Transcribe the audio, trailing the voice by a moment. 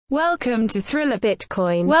Welcome to Thriller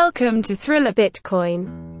Bitcoin. Welcome to Thriller Bitcoin.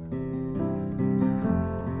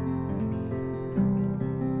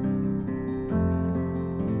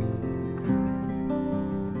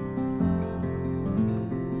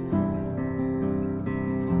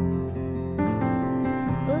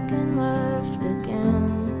 Looking left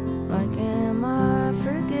again, like am I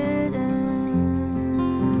forgetting?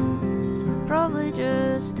 Probably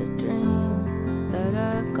just a dream that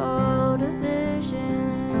I called a vision.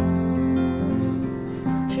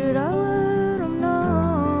 Should I let 'em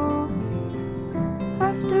know?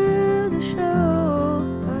 After the show,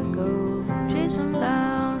 I go chase 'em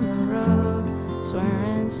down the road,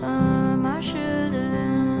 swearing some I shouldn't.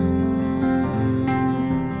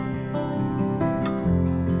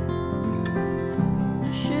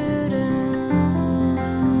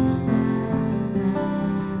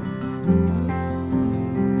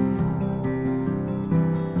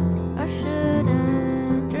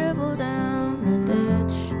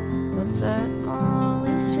 That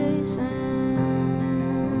Molly's chasing,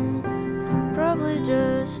 probably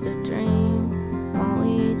just a dream.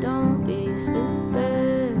 Molly, don't be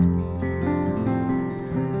stupid.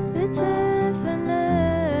 It's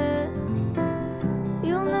infinite.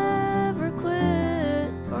 You'll never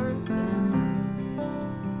quit barking.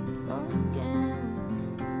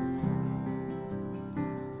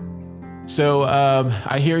 So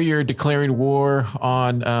I hear you're declaring war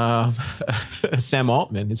on Sam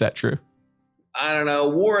Altman. Is that true? I don't know.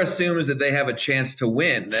 War assumes that they have a chance to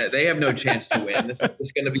win. They have no chance to win. This is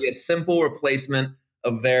just going to be a simple replacement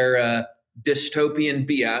of their dystopian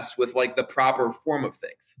BS with like the proper form of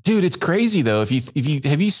things. Dude, it's crazy though. If you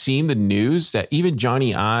have you seen the news that even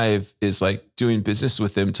Johnny Ive is like doing business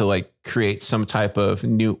with them to like create some type of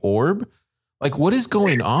new orb? Like, what is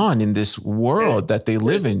going on in this world that they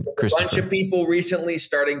live in, Christopher? A bunch of people recently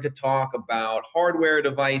starting to talk about hardware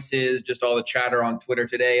devices, just all the chatter on Twitter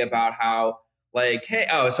today about how like, hey,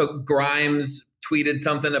 so Grimes tweeted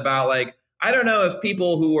something about like, I don't know if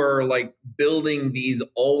people who are like building these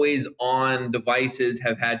always on devices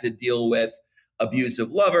have had to deal with abusive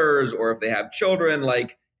lovers or if they have children,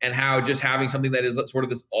 like, and how just having something that is sort of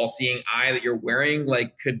this all-seeing eye that you're wearing,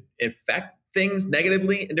 like could affect things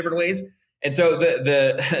negatively in different ways. And so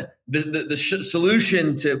the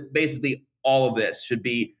solution to basically all of this should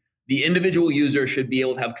be the individual user should be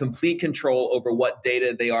able to have complete control over what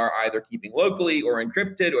data they are either keeping locally or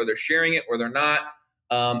encrypted, or they're sharing it or they're not.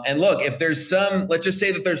 And look, if there's let's just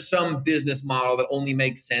say that there's some business model that only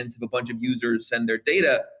makes sense if a bunch of users send their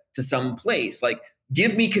data to some place, like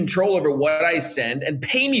give me control over what I send and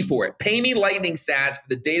pay me for it. Pay me Lightning Sats for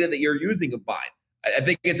the data that you're using of mine. I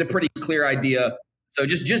think it's a pretty clear idea. So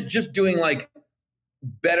just doing like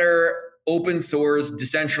better open source,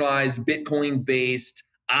 decentralized, Bitcoin based,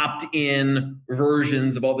 opt-in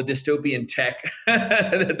versions of all the dystopian tech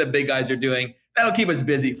that the big guys are doing. That'll keep us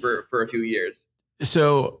busy for a few years.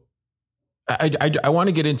 So I want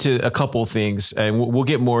to get into a couple things, and we'll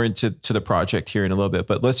get more into the project here in a little bit,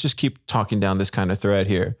 but let's just keep talking down this kind of thread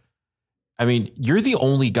here. I mean, you're the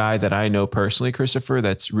only guy that I know personally, Christopher,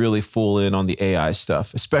 that's really full in on the AI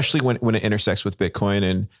stuff, especially when it intersects with Bitcoin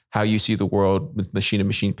and how you see the world with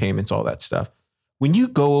machine-to-machine payments, all that stuff. When you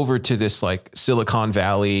go over to this like Silicon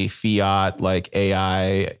Valley fiat, like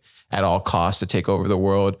AI at all costs to take over the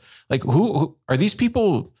world, like who are these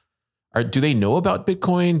people? Do they know about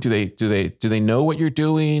Bitcoin? Do they know what you're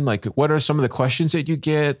doing? Like, what are some of the questions that you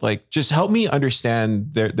get? Like, just help me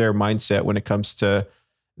understand their mindset when it comes to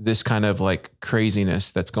this kind of like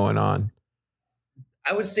craziness that's going on.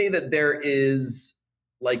 I would say that there is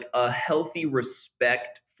like a healthy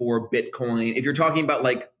respect for Bitcoin. If you're talking about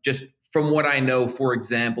like, just from what I know, for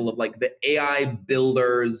example, of like the AI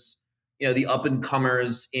builders, you know, the up and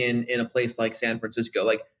comers in a place like San Francisco,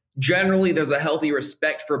 like generally there's a healthy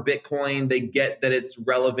respect for Bitcoin. They get that it's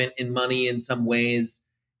relevant in money in some ways.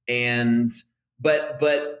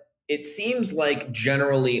 But it seems like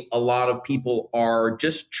generally a lot of people are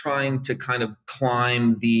just trying to kind of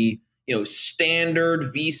climb the, you know, standard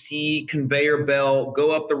VC conveyor belt,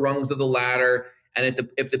 go up the rungs of the ladder. And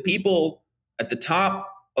if the people at the top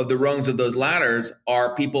of the rungs of those ladders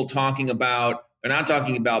are people talking about, they're not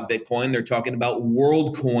talking about Bitcoin, they're talking about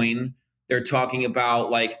WorldCoin, they're talking about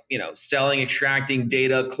like, you know, selling, extracting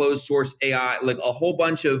data, closed source AI, like a whole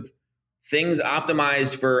bunch of things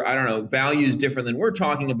optimized for, I don't know, values different than we're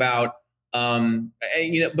talking about. That's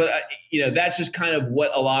just kind of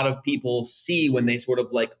what a lot of people see when they sort of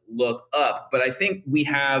like look up. But I think we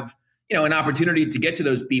have, you know, an opportunity to get to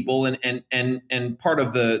those people, and part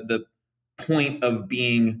of the point of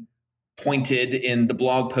being pointed in the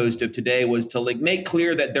blog post of today was to like make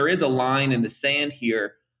clear that there is a line in the sand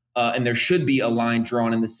here and there should be a line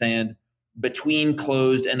drawn in the sand between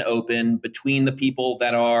closed and open, between the people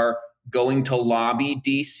that are going to lobby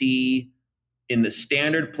DC in the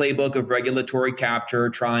standard playbook of regulatory capture,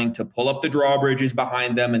 trying to pull up the drawbridges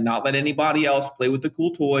behind them and not let anybody else play with the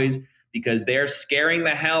cool toys because they're scaring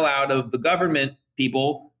the hell out of the government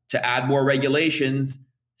people to add more regulations.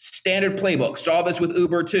 Standard playbook. Saw this with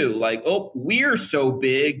Uber too. Like, oh, we're so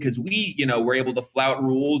big because we, we're able to flout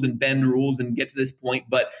rules and bend rules and get to this point,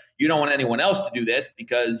 but you don't want anyone else to do this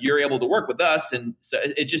because you're able to work with us. And so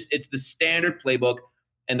it's the standard playbook.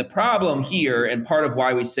 And the problem here, and part of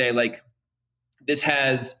why we say like this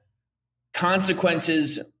has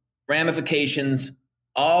consequences, ramifications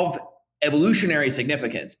of evolutionary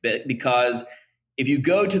significance, because if you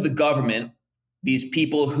go to the government, these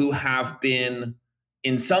people who have been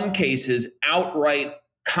in some cases outright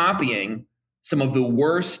copying some of the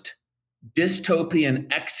worst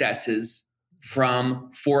dystopian excesses from,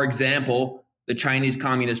 for example, the Chinese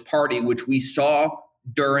Communist Party, which we saw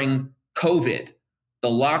during COVID. The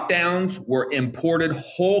lockdowns were imported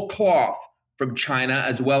whole cloth from China,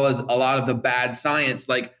 as well as a lot of the bad science.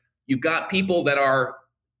 Like, you've got people that are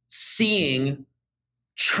seeing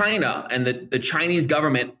China and the Chinese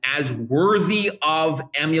government as worthy of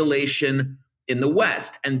emulation in the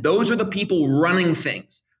West. And those are the people running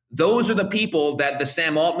things. Those are the people that the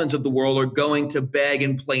Sam Altmans of the world are going to beg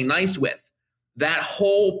and play nice with. That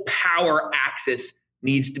whole power axis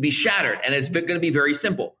needs to be shattered. And it's going to be very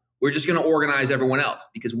simple. We're just going to organize everyone else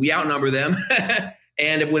because we outnumber them.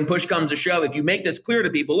 And when push comes to shove, if you make this clear to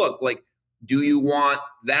people, look, like, do you want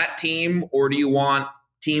that team or do you want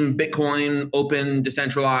team Bitcoin, open,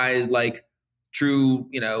 decentralized, like true,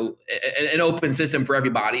 an open system for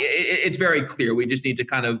everybody? It's very clear. We just need to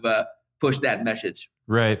kind of push that message.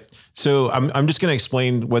 Right. So I'm just going to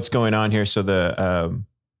explain what's going on here. So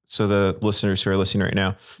the listeners who are listening right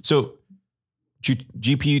now. So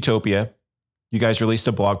GP Utopia, you guys released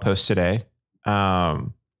a blog post today.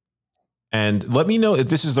 And let me know if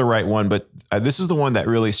this is the right one, but this is the one that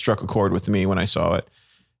really struck a chord with me when I saw it.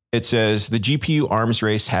 It says, the GPU arms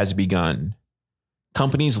race has begun.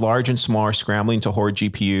 Companies large and small are scrambling to hoard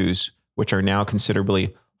GPUs, which are now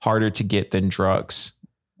considerably harder to get than drugs.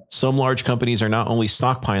 Some large companies are not only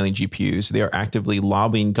stockpiling GPUs, they are actively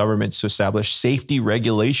lobbying governments to establish safety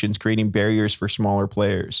regulations, creating barriers for smaller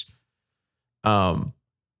players.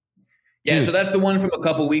 Dude, so that's the one from a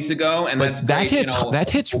couple weeks ago, and that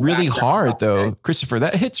hits really hard, though, Christopher.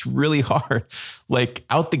 That hits really hard, like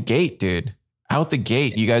out the gate, dude. Out the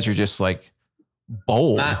gate, you guys are just like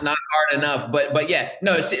bold. Not hard enough, but yeah,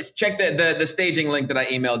 no. Check the staging link that I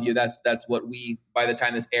emailed you. That's what we, by the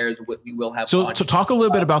time this airs, what we will have. So talk a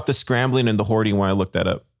little bit about the scrambling and the hoarding while I looked that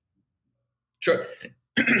up. Sure.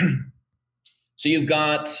 So you've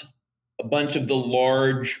got a bunch of the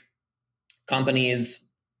large companies,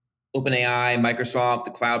 OpenAI, Microsoft,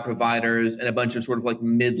 the cloud providers, and a bunch of sort of like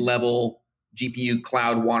mid-level GPU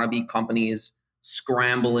cloud wannabe companies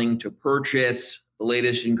scrambling to purchase the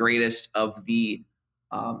latest and greatest of the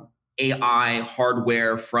AI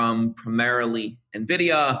hardware from primarily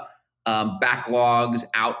NVIDIA, backlogs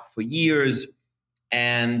out for years.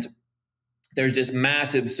 And there's this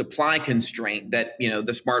massive supply constraint that,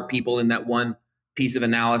 the smart people in that one piece of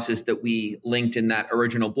analysis that we linked in that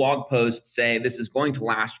original blog post say this is going to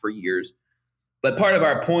last for years. But part of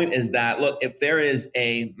our point is that, look, if there is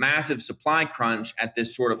a massive supply crunch at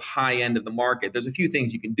this sort of high end of the market, there's a few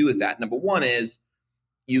things you can do with that. Number one is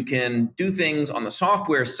you can do things on the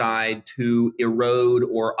software side to erode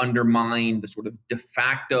or undermine the sort of de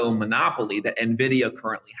facto monopoly that NVIDIA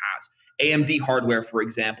currently has. AMD hardware, for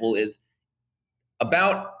example, is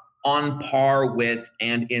about on par with,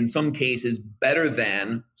 and in some cases better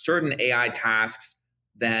than, certain AI tasks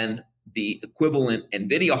than the equivalent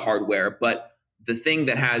NVIDIA hardware. But the thing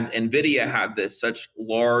that has NVIDIA have this such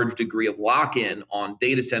large degree of lock-in on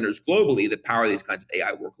data centers globally that power these kinds of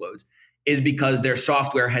AI workloads is because their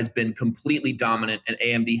software has been completely dominant and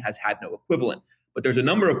AMD has had no equivalent. But there's a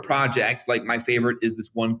number of projects, like my favorite is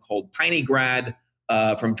this one called TinyGrad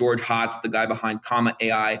from George Hotz, the guy behind Comma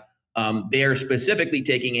AI. They're specifically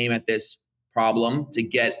taking aim at this problem to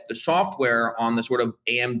get the software on the sort of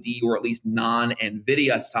AMD or at least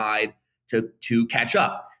non-NVIDIA side to catch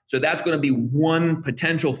up. So that's going to be one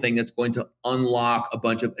potential thing that's going to unlock a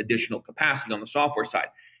bunch of additional capacity on the software side.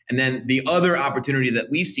 And then the other opportunity that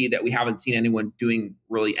we see that we haven't seen anyone doing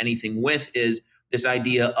really anything with is this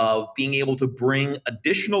idea of being able to bring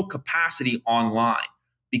additional capacity online,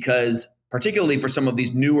 because particularly for some of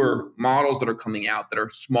these newer models that are coming out that are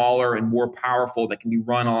smaller and more powerful that can be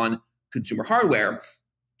run on consumer hardware,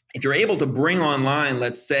 if you're able to bring online,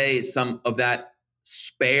 let's say, some of that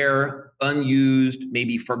spare, unused,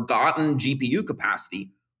 maybe forgotten GPU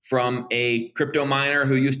capacity from a crypto miner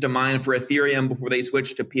who used to mine for Ethereum before they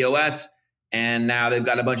switched to POS, and now they've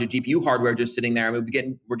got a bunch of GPU hardware just sitting there. I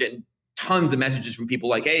mean, we're getting tons of messages from people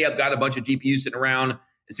like, "Hey, I've got a bunch of GPUs sitting around.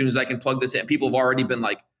 As soon as I can plug this in," people have already been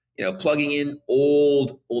like, plugging in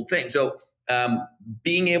old things. So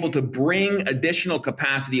being able to bring additional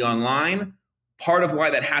capacity online, part of why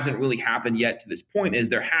that hasn't really happened yet to this point is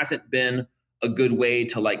there hasn't been a good way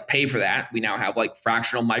to like pay for that. We now have like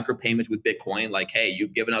fractional micropayments with Bitcoin. Like, hey,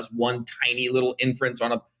 you've given us one tiny little inference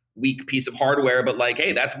on a weak piece of hardware, but like,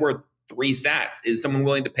 hey, that's worth 3 sats. Is someone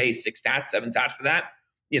willing to pay 6 sats, 7 sats for that?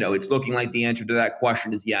 It's looking like the answer to that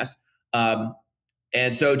question is yes.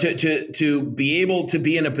 And so to be able to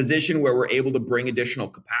be in a position where we're able to bring additional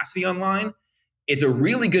capacity online, it's a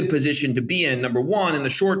really good position to be in. Number one, in the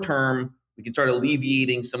short term, we can start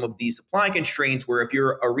alleviating some of these supply constraints where if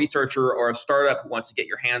you're a researcher or a startup who wants to get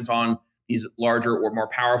your hands on these larger or more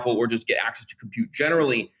powerful or just get access to compute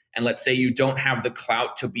generally, and let's say you don't have the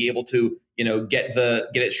clout to be able to get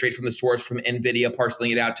it straight from the source from NVIDIA,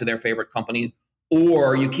 parceling it out to their favorite companies,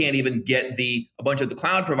 or you can't even get a bunch of the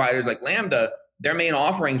cloud providers like Lambda. Their main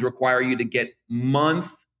offerings require you to get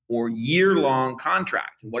month or year-long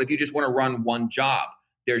contracts. And what if you just want to run one job?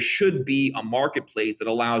 There should be a marketplace that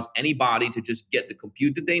allows anybody to just get the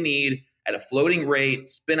compute that they need at a floating rate,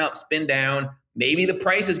 spin up, spin down. Maybe the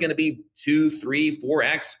price is going to be 2, 3,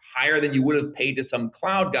 4x higher than you would have paid to some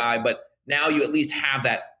cloud guy, but now you at least have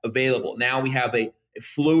that available. Now we have a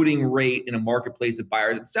floating rate in a marketplace of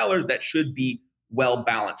buyers and sellers that should be well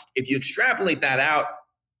balanced. If you extrapolate that out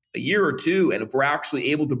a year or two, and if we're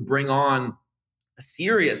actually able to bring on a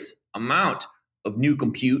serious amount of new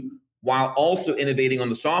compute while also innovating on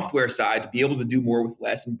the software side to be able to do more with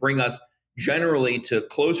less and bring us generally to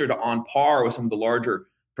closer to on par with some of the larger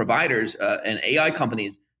providers and AI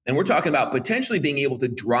companies, then we're talking about potentially being able to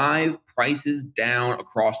drive prices down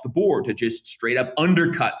across the board to just straight up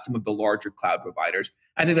undercut some of the larger cloud providers.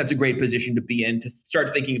 I think that's a great position to be in to start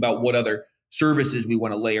thinking about what other services we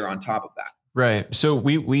want to layer on top of that. Right. So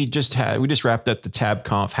we just wrapped up the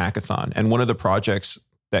TabConf hackathon, and one of the projects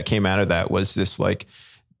that came out of that was this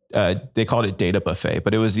they called it Data Buffet,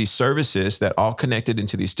 but it was these services that all connected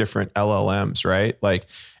into these different LLMs, right?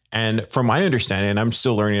 And from my understanding, and I'm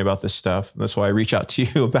still learning about this stuff, that's why I reach out to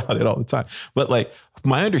you about it all the time. But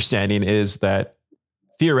my understanding is that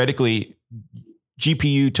theoretically,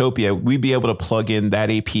 GPUtopia, we'd be able to plug in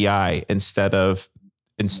that API instead of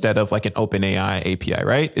like an OpenAI API,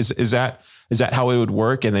 right? Is that how it would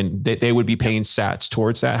work? And then they would be paying sats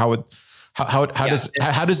towards that. How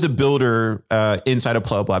does the builder inside of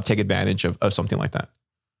Pleb Lab take advantage of something like that?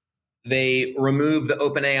 They remove the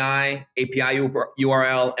OpenAI API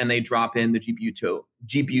URL and they drop in the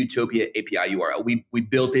GPUtopia API URL. We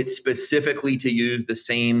built it specifically to use the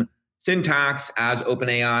same syntax as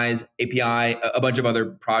OpenAI's API. A bunch of other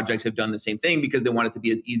projects have done the same thing because they want it to be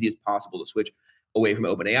as easy as possible to switch away from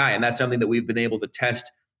OpenAI. And that's something that we've been able to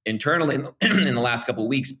test internally in the last couple of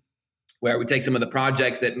weeks, where we take some of the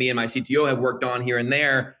projects that me and my CTO have worked on here and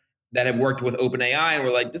there that have worked with OpenAI, and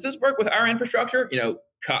we're like, does this work with our infrastructure?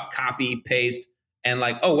 Copy, paste, and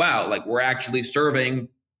oh wow, we're actually serving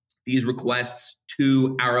these requests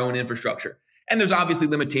to our own infrastructure. And there's obviously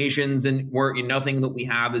limitations, and nothing that we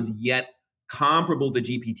have is yet comparable to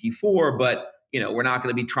GPT-4, but we're not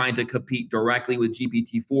going to be trying to compete directly with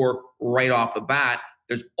GPT-4 right off the bat.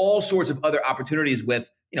 There's all sorts of other opportunities with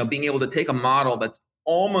being able to take a model that's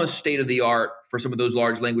almost state of the art for some of those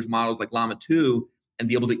large language models like Llama 2 and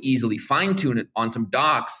be able to easily fine tune it on some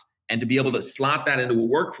docs and to be able to slot that into a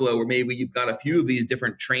workflow where maybe you've got a few of these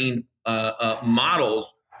different trained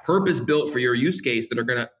models purpose built for your use case that are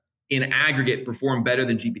going to in aggregate perform better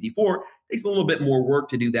than GPT-4. Takes a little bit more work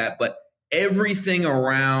to do that, but everything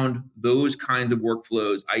around those kinds of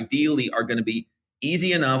workflows ideally are going to be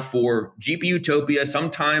easy enough for GPUtopia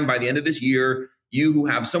sometime by the end of this year. You who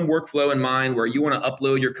have some workflow in mind where you want to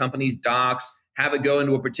upload your company's docs, have it go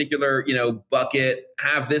into a particular, bucket,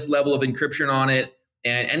 have this level of encryption on it.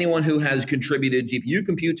 And anyone who has contributed GPU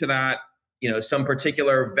compute to that, some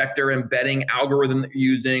particular vector embedding algorithm that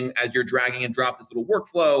you're using as you're dragging and drop this little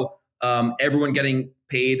workflow, everyone getting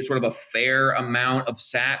paid sort of a fair amount of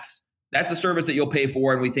sats. That's a service that you'll pay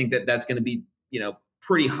for. And we think that that's going to be,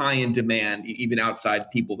 pretty high in demand, even outside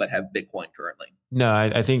people that have Bitcoin currently. No,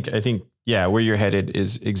 I think, yeah, where you're headed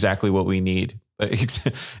is exactly what we need.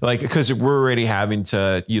 Because we're already having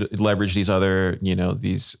to leverage these other,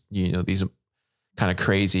 these kind of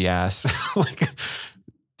crazy ass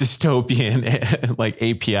dystopian like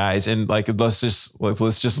APIs, and like let's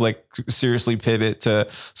just like seriously pivot to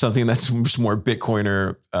something that's much more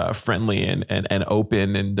Bitcoiner friendly and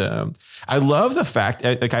open. And I love the fact,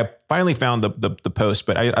 like I finally found the post,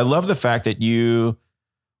 but I love the fact that you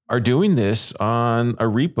are doing this on a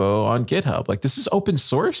repo on GitHub. Like, this is open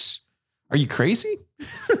source. Are you crazy?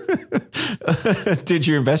 Did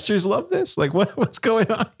your investors love this? Like, what's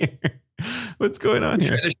going on here? What's going on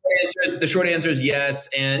here? The short answer is yes.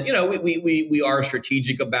 And, you know, we are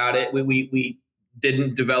strategic about it. We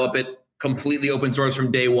didn't develop it completely open source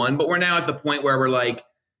from day one, but we're now at the point where we're like,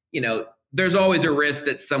 you know, there's always a risk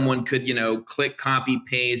that someone could, you know, click, copy,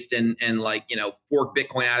 paste, and like, you know, fork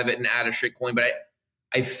Bitcoin out of it and add a shitcoin. But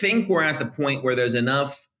I think we're at the point where there's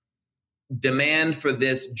enough demand for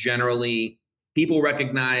this generally. People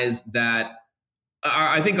recognize that.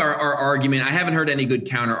 I think our argument, I haven't heard any good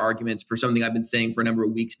counter arguments for something I've been saying for a number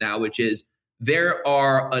of weeks now, which is there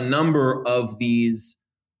are a number of these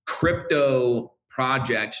crypto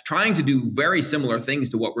projects trying to do very similar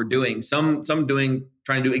things to what we're doing. Some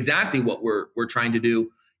trying to do exactly what we're trying to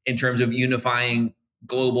do in terms of unifying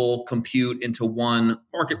global compute into one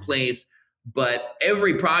marketplace. But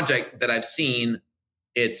every project that I've seen,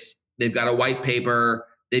 they've got a white paper,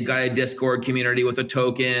 they've got a Discord community with a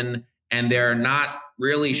token, and they're not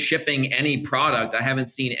really shipping any product. I haven't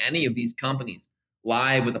seen any of these companies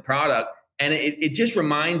live with a product. And it just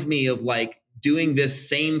reminds me of like doing this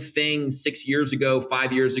same thing 6 years ago,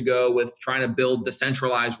 5 years ago with trying to build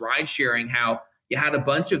decentralized ride sharing, how you had a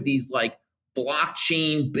bunch of these like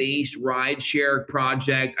blockchain based ride share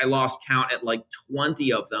projects. I lost count at like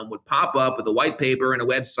 20 of them would pop up with a white paper and a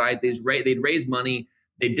website. They'd raise money,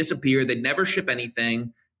 they'd disappear, they'd never ship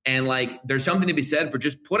anything. And like, there's something to be said for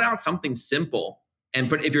just put out something simple.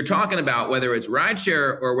 And if you're talking about whether it's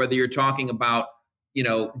rideshare or whether you're talking about, you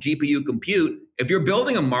know, GPU compute, if you're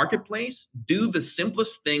building a marketplace, do the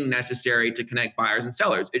simplest thing necessary to connect buyers and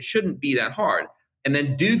sellers. It shouldn't be that hard. And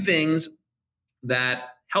then do things that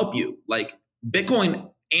help you. Like Bitcoin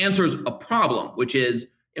answers a problem, which is,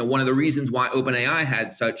 you know, one of the reasons why OpenAI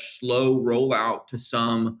had such slow rollout to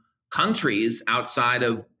some countries outside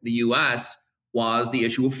of the US was the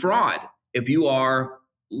issue of fraud. If you are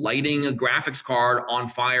lighting a graphics card on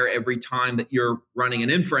fire every time that you're running an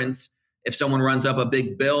inference, if someone runs up a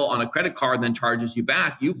big bill on a credit card and then charges you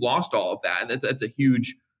back, you've lost all of that. That's a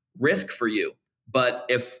huge risk for you. But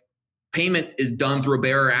if payment is done through a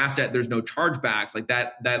bearer asset, there's no chargebacks, like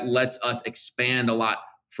that lets us expand a lot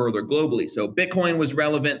further globally. So Bitcoin was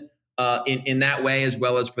relevant in that way, as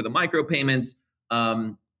well as for the micropayments.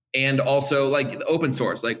 And also like open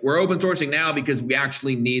source, like we're open sourcing now because we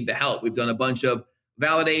actually need the help. We've done a bunch of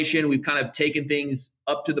validation. We've kind of taken things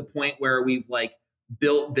up to the point where we've like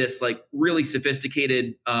built this like really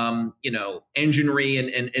sophisticated, you know,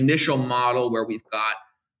 engineering and initial model where we've got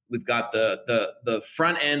the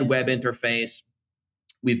front end web interface.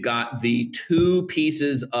 We've got the two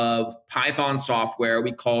pieces of Python software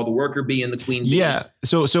we call the worker bee and the queen bee. Yeah.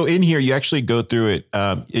 So in here, you actually go through it.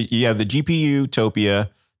 You have the GPUtopia,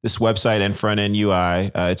 this website and front end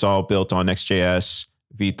UI. It's all built on Next.js,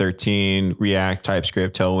 V13, React,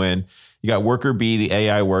 TypeScript, Tailwind. You got worker bee, the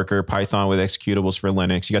AI worker, Python with executables for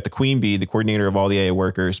Linux. You got the queen bee, the coordinator of all the AI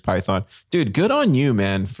workers, Python. Dude, good on you,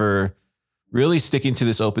 man, for really sticking to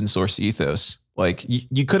this open source ethos. Like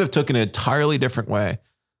you could have taken an entirely different way.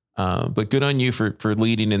 But good on you for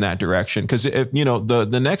leading in that direction. Because if you know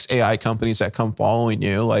the next AI companies that come following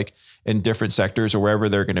you, like in different sectors or wherever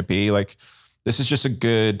they're going to be, like this is just a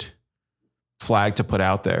good flag to put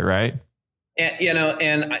out there, right? And you know,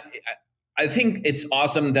 and I think it's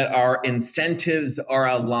awesome that our incentives are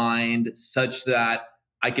aligned such that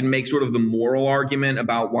I can make sort of the moral argument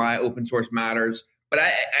about why open source matters. But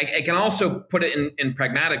I can also put it in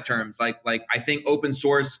pragmatic terms. Like I think open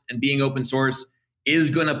source and being open source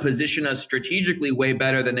is going to position us strategically way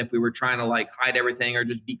better than if we were trying to like hide everything or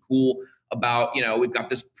just be cool about, you know, we've got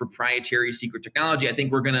this proprietary secret technology. I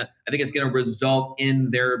think it's going to result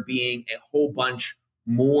in there being a whole bunch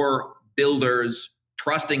more builders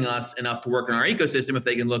trusting us enough to work in our ecosystem if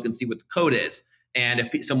they can look and see what the code is. And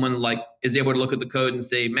if someone like is able to look at the code and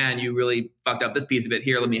say, man, you really fucked up this piece of it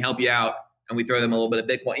here, let me help you out. And we throw them a little bit of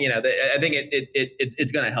Bitcoin, you know, I think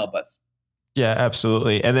it's going to help us. Yeah,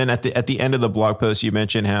 absolutely. And then at the end of the blog post, you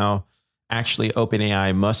mentioned how actually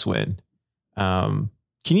OpenAI must win. Can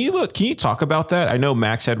you talk about that? I know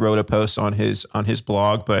Max had wrote a post on his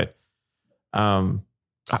blog, but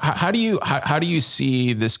how do you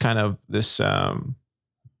see this kind of this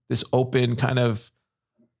open kind of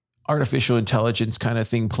artificial intelligence kind of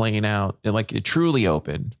thing playing out, and like it truly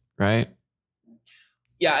open, right?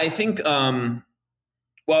 Yeah, I think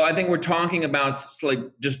Well, I think we're talking about like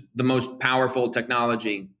just the most powerful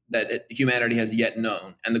technology that humanity has yet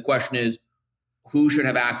known. And the question is, who should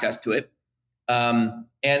have access to it? And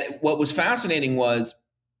what was fascinating was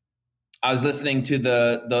I was listening to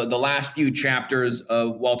the last few chapters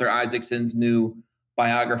of Walter Isaacson's new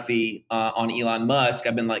biography on Elon Musk.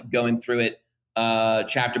 I've been like going through it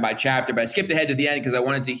chapter by chapter, but I skipped ahead to the end because I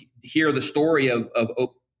wanted to hear the story of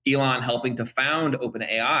Elon helping to found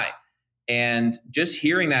OpenAI. And just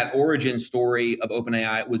hearing that origin story of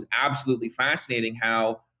OpenAI was absolutely fascinating.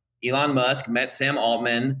 How Elon Musk met Sam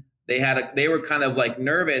Altman. They were kind of like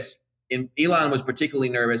nervous. And Elon was particularly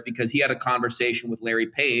nervous because he had a conversation with Larry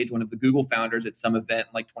Page, one of the Google founders, at some event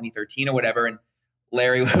in like 2013 or whatever. And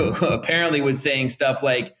Larry apparently was saying stuff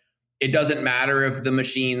like, it doesn't matter if the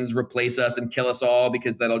machines replace us and kill us all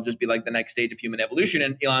because that'll just be like the next stage of human evolution.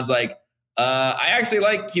 And Elon's like, I actually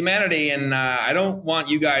like humanity, and I don't want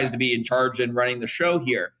you guys to be in charge and running the show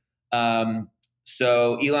here.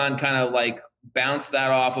 So Elon kind of like bounced that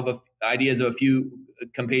off of ideas of a few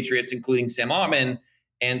compatriots, including Sam Altman.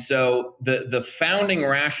 And so the founding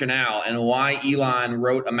rationale and why Elon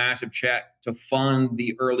wrote a massive check to fund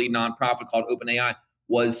the early nonprofit called OpenAI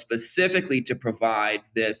was specifically to provide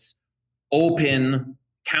this open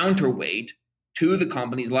counterweight to the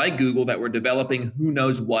companies like Google that were developing who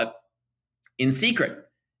knows what in secret.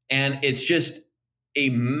 And it's just a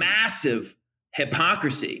massive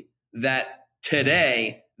hypocrisy that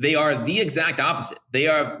today they are the exact opposite. They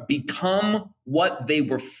have become what they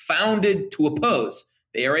were founded to oppose.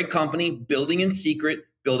 They are a company building in secret,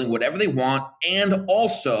 building whatever they want, and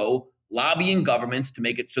also lobbying governments to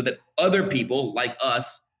make it so that other people like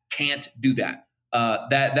us can't do that.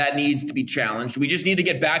 That needs to be challenged. We just need to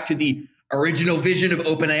get back to the original vision of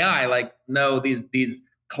OpenAI. Like, no, these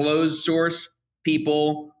closed source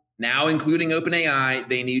people, now including OpenAI,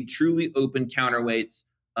 they need truly open counterweights,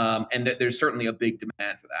 and there's certainly a big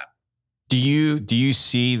demand for that. Do you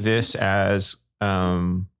see this as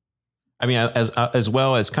I mean, as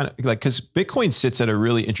well as kind of like, because Bitcoin sits at a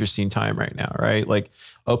really interesting time right now, right? Like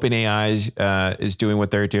OpenAI is doing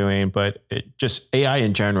what they're doing, but just AI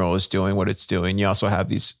in general is doing what it's doing. You also have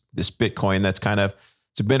this Bitcoin that's kind of,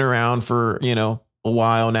 it's been around for, a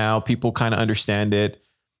while now. People kind of understand it.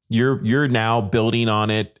 You're now building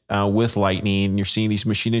on it with Lightning. You're seeing these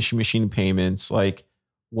machine payments. Like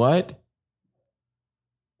what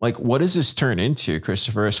does this turn into,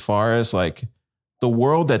 Christopher, as far as like the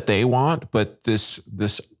world that they want, but this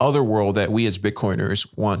other world that we as Bitcoiners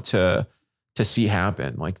want to see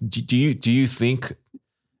happen? Like, do you think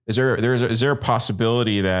is there a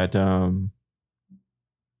possibility that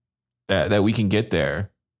that we can get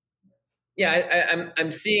there? Yeah,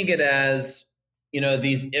 I'm seeing it as,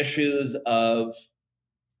 these issues of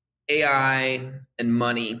AI and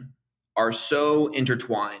money are so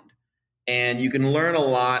intertwined, and you can learn a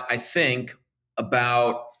lot, I think,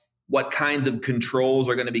 about what kinds of controls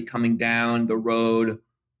are going to be coming down the road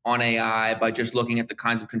on AI by just looking at the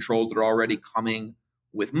kinds of controls that are already coming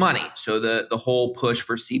with money. So the whole push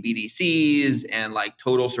for CBDCs and like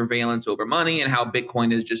total surveillance over money, and how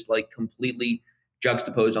Bitcoin is just like completely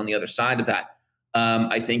juxtaposed on the other side of that.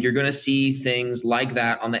 I think you're going to see things like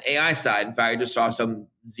that on the AI side. In fact, I just saw some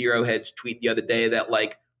Zero Hedge tweet the other day that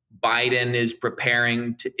like Biden is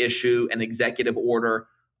preparing to issue an executive order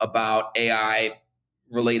about AI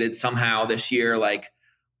related somehow this year. Like,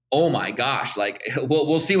 oh my gosh, like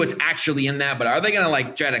we'll see what's actually in that, but are they going to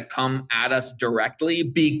like try to come at us directly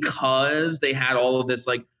because they had all of this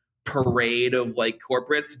like parade of like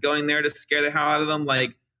corporates going there to scare the hell out of them?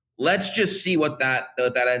 Like, let's just see what that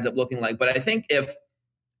ends up looking like. But I think if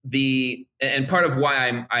and part of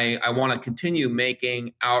why I want to continue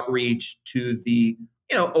making outreach to the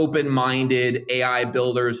open-minded AI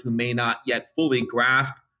builders who may not yet fully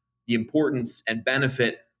grasp the importance and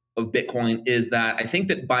benefit of Bitcoin is that I think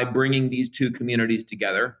that by bringing these two communities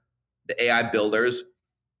together, the AI builders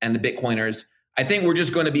and the Bitcoiners, I think we're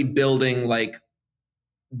just going to be building like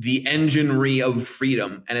the enginery of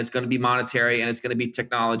freedom, and it's going to be monetary and it's going to be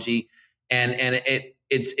technology, and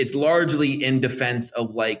it's largely in defense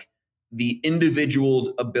of like the individual's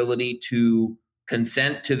ability to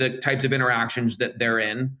consent to the types of interactions that they're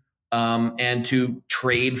in, and to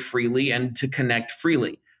trade freely and to connect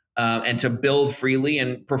freely. And to build freely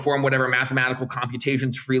and perform whatever mathematical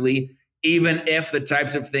computations freely, even if the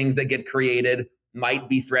types of things that get created might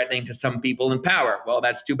be threatening to some people in power. Well,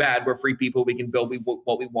 that's too bad. We're free people. We can build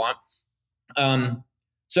what we want.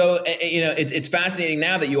 So it's fascinating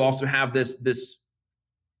now that you also have this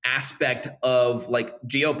aspect of like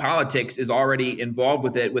geopolitics is already involved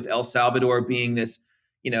with it, with El Salvador being this,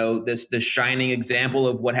 this shining example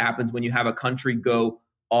of what happens when you have a country go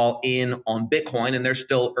all in on Bitcoin, and they're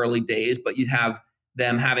still early days, but you have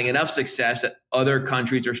them having enough success that other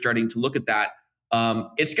countries are starting to look at that.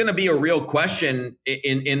 It's going to be a real question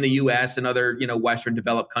in the U.S. and other Western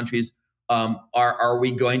developed countries. Are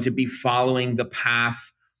we going to be following the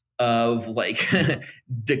path of like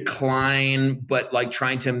decline, but like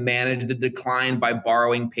trying to manage the decline by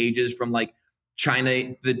borrowing pages from like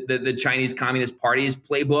China, the Chinese Communist Party's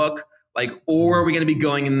playbook, like, or are we going to be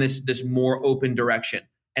going in this more open direction?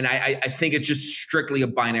 And I think it's just strictly a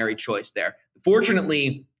binary choice there.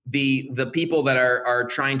 Fortunately, the people that are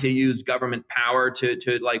trying to use government power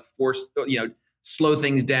to like force, slow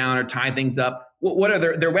things down or tie things up, what are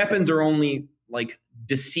their weapons are only like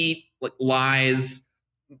deceit, like lies,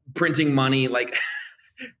 printing money. Like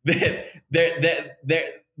they're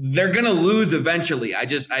gonna lose eventually.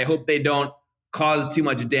 I hope they don't cause too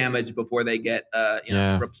much damage before they get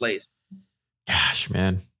replaced. Gosh,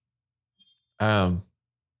 man.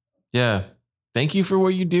 Yeah. Thank you for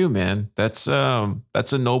what you do, man. That's a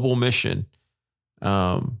noble mission.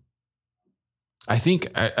 I think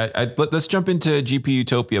let's jump into GP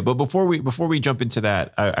Utopia. But before we jump into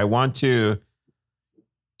that, I want to,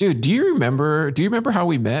 dude, do you remember how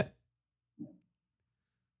we met?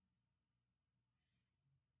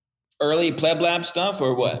 Early Pleb Lab stuff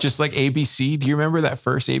or what? Just like ABC. Do you remember that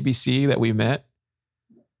first ABC that we met?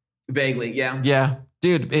 Vaguely, yeah. Yeah.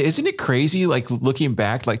 Dude, isn't it crazy? Like looking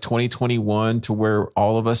back, like 2021 to where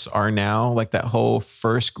all of us are now, like that whole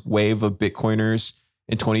first wave of Bitcoiners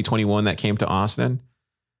in 2021 that came to Austin,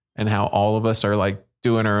 and how all of us are like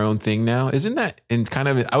doing our own thing now. Isn't that, and kind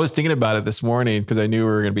of, I was thinking about it this morning because I knew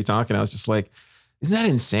we were going to be talking. I was just like, isn't that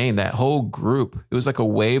insane? That whole group, it was like a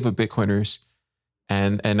wave of Bitcoiners.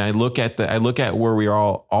 And I look at where we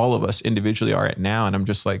are all of us individually are at now. And I'm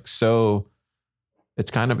just like, so it's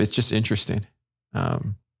just interesting.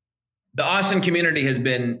 The Austin community has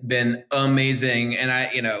been amazing, and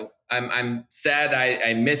I'm sad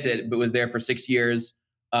I miss it, but was there for 6 years.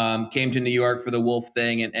 Came to New York for the Wolf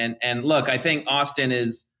thing, and look, I think Austin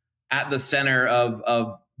is at the center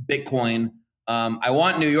of Bitcoin. I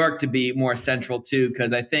want New York to be more central too,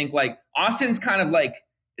 because I think like Austin's kind of like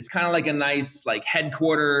a nice like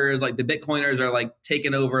headquarters. Like the Bitcoiners are like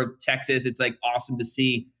taking over Texas. It's like awesome to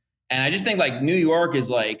see, and I just think like New York is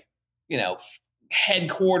like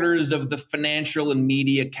headquarters of the financial and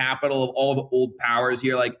media capital of all the old powers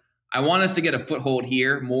here. Like I want us to get a foothold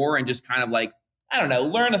here more and just kind of like, I don't know,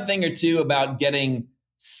 learn a thing or two about getting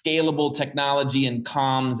scalable technology and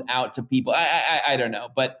comms out to people. I don't know,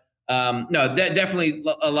 but no, definitely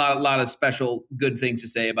a lot of special good things to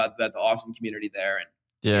say about the Austin community there. And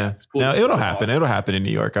yeah, it's cool. Now it'll happen. It'll happen in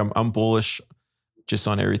New York. I'm bullish just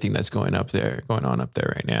on everything that's going on up there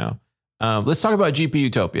right now. Let's talk about GP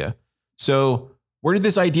Utopia. So where did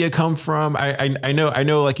this idea come from? I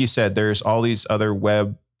know, like you said, there's all these other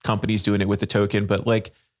web companies doing it with the token, but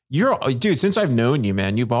like dude, since I've known you,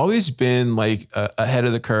 man, you've always been like ahead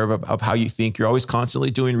of the curve of how you think. You're always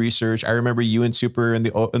constantly doing research. I remember you and Super in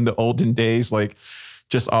the olden days, like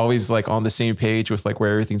just always like on the same page with like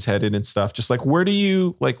where everything's headed and stuff. Just like, where did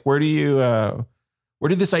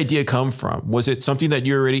this idea come from? Was it something that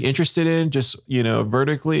you're already interested in, just,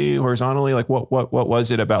 vertically, horizontally? Like what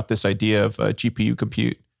was it about this idea of GPU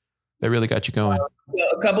compute that really got you going?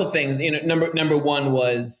 A couple of things. Number one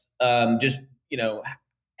was just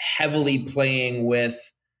heavily playing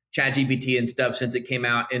with ChatGPT and stuff since it came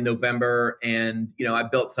out in November, and I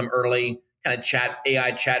built some early kind of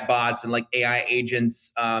AI chat bots and like AI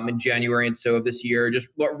agents in January and so of this year. Just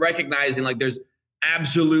recognizing like there's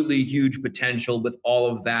absolutely huge potential with all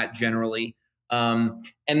of that generally. And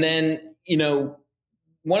then,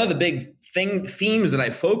 one of the big themes that I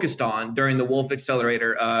focused on during the Wolf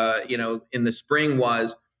Accelerator, in the spring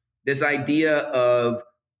was this idea of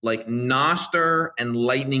like Nostr and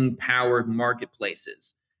Lightning powered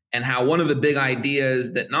marketplaces, and how one of the big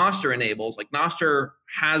ideas that Nostr enables, like Nostr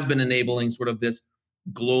has been enabling sort of this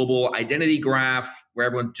global identity graph where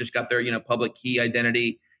everyone just got their, public key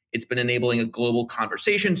identity. It's been enabling a global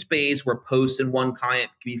conversation space where posts in one client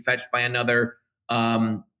can be fetched by another.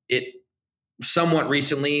 It somewhat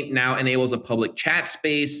recently now enables a public chat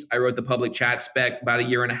space. I wrote the public chat spec about a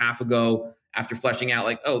year and a half ago after fleshing out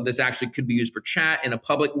like, oh, this actually could be used for chat in a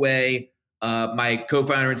public way. My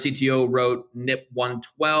co-founder and CTO wrote NIP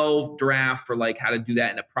 112 draft for like how to do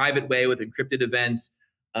that in a private way with encrypted events.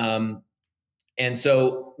 And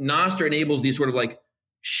so Nostr enables these sort of like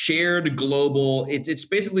shared global, it's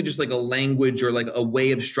basically just like a language or like a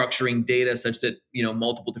way of structuring data such that,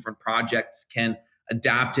 multiple different projects can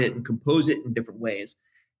adapt it and compose it in different ways.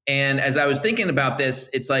 And as I was thinking about this,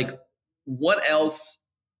 it's like, what else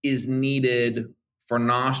is needed for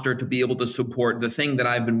Nostr to be able to support the thing that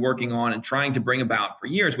I've been working on and trying to bring about for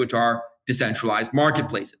years, which are decentralized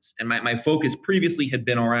marketplaces. And my focus previously had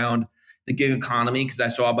been around the gig economy because I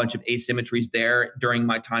saw a bunch of asymmetries there during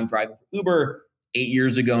my time driving for Uber 8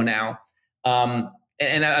 years ago now.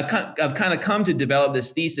 And I've kind of come to develop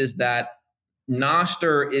this thesis that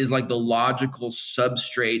Nostr is like the logical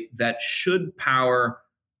substrate that should power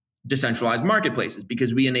decentralized marketplaces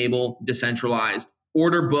because we enable decentralized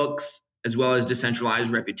order books as well as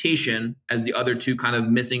decentralized reputation as the other two kind of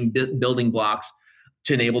missing building blocks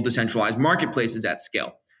to enable decentralized marketplaces at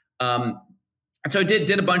scale. And so I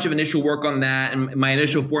did a bunch of initial work on that. And my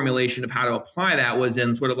initial formulation of how to apply that was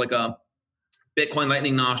in sort of like a Bitcoin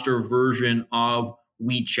Lightning Nostr version of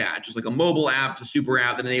WeChat, just like a mobile app, it's a super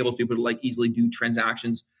app that enables people to like easily do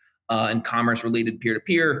transactions and commerce related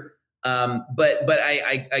peer-to-peer. But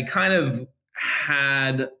I kind of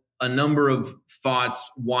had a number of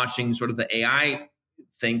thoughts watching sort of the AI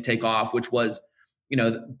thing take off, which was,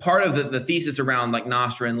 part of the thesis around like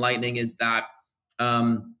Nostr and Lightning is that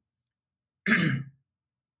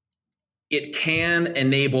it can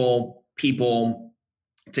enable people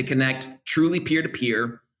to connect truly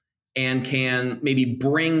peer-to-peer and can maybe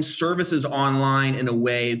bring services online in a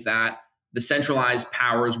way that the centralized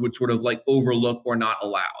powers would sort of like overlook or not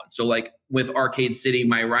allow. And so like with Arcade City,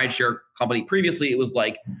 my rideshare company previously, it was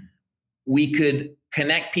like we could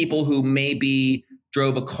connect people who maybe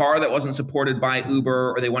drove a car that wasn't supported by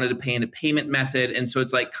Uber or they wanted to pay in a payment method. And so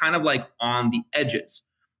it's like kind of like on the edges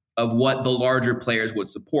of what the larger players would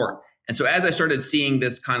support. And so as I started seeing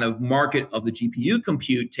this kind of market of the GPU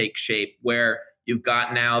compute take shape where you've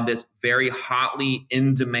got now this very hotly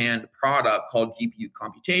in-demand product called GPU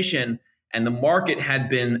computation, and the market had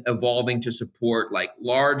been evolving to support like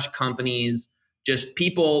large companies, just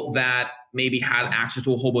people that maybe had access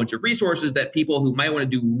to a whole bunch of resources that people who might want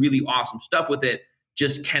to do really awesome stuff with it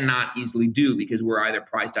just cannot easily do because we're either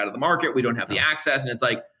priced out of the market, we don't have the access. And it's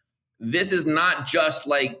like, this is not just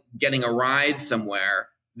like getting a ride somewhere.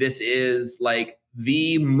 This is like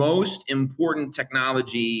the most important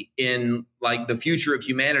technology in like the future of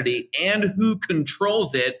humanity, and who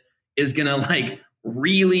controls it is going to like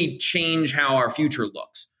really change how our future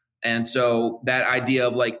looks. And so that idea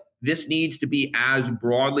of like, this needs to be as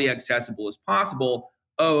broadly accessible as possible.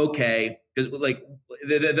 Oh, okay. Because like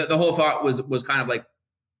the whole thought was kind of like,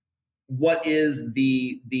 what is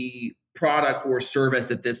the product or service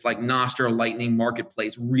that this like Nostr Lightning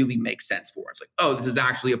marketplace really makes sense for? It's like, oh, this is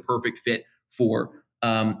actually a perfect fit for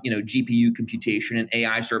GPU computation and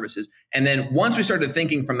AI services. And then once we started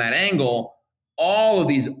thinking from that angle, all of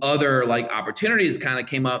these other like opportunities kind of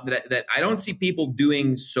came up that I don't see people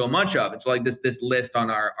doing so much of. And so like this list on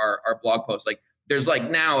our blog post, like there's like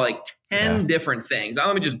now like 10 different things. Now,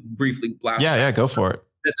 let me just briefly blast. Yeah, go for it.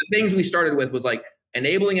 The things we started with was like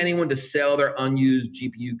enabling anyone to sell their unused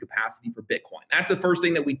GPU capacity for Bitcoin. That's the first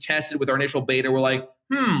thing that we tested with our initial beta. We're like,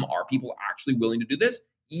 are people actually willing to do this?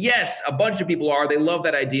 Yes, a bunch of people are. They love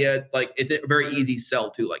that idea. Like it's a very easy sell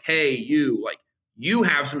too. Like, hey, you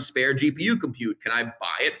have some spare GPU compute. Can I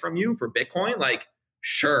buy it from you for Bitcoin? Like,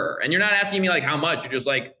 sure. And you're not asking me like how much. You're just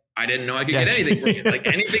like, I didn't know I could get anything from you. Like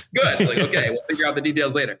anything good. Like, okay, we'll figure out the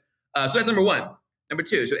details later. So that's number one. Number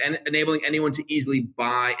two, so enabling anyone to easily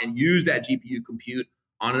buy and use that GPU compute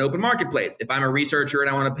on an open marketplace. If I'm a researcher and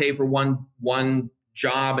I want to pay for one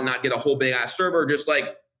job and not get a whole big ass server, just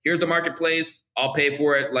like, here's the marketplace, I'll pay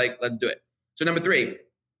for it. Like, let's do it. So number three,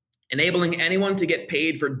 enabling anyone to get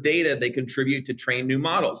paid for data they contribute to train new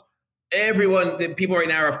models. People right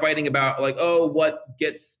now are fighting about like, oh, what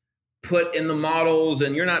gets put in the models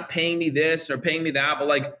and you're not paying me this or paying me that. But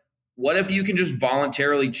like, what if you can just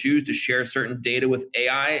voluntarily choose to share certain data with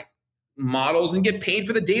AI models and get paid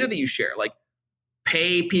for the data that you share? Like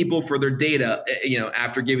pay people for their data,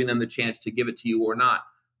 after giving them the chance to give it to you or not.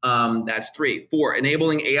 That's three. Four,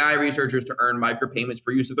 enabling AI researchers to earn micropayments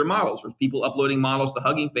for use of their models. There's people uploading models to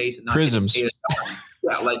Hugging Face and not Prisms. Yeah,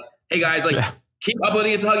 like, hey guys, like keep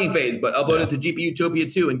uploading it to Hugging Face, but upload it to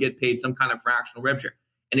GPUtopia 2 and get paid some kind of fractional rev share.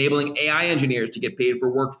 Enabling AI engineers to get paid for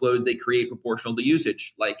workflows they create proportional to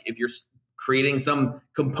usage. Like if you're creating some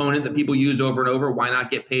component that people use over and over, why not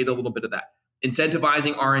get paid a little bit of that?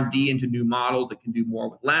 Incentivizing R&D into new models that can do more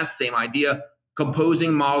with less. Same idea.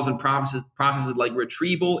 Composing models and processes like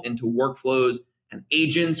retrieval into workflows and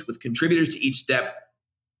agents with contributors to each step.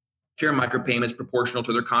 Share micropayments proportional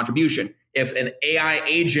to their contribution. If an AI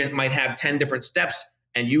agent might have 10 different steps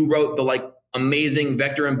and you wrote the like amazing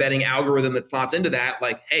vector embedding algorithm that slots into that,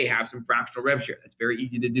 like, hey, have some fractional rev share. That's very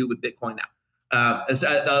easy to do with Bitcoin now.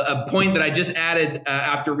 A point that I just added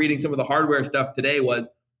after reading some of the hardware stuff today was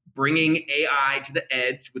bringing AI to the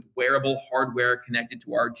edge with wearable hardware connected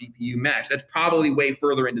to our GPU mesh. That's probably way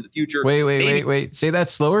further into the future. Wait. Say that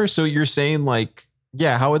slower. So you're saying like,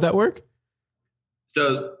 yeah, how would that work?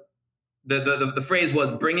 So the phrase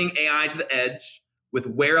was bringing AI to the edge with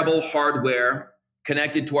wearable hardware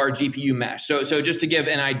connected to our GPU mesh. So just to give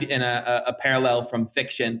an idea, a parallel from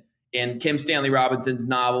fiction, in Kim Stanley Robinson's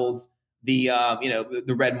novels, the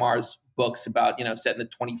Red Mars books about, set in the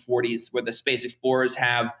 2040s, where the space explorers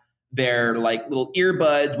have their like little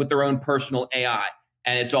earbuds with their own personal AI,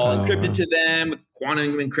 and it's all encrypted to them with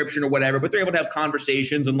quantum encryption or whatever, but they're able to have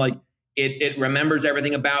conversations, and like it remembers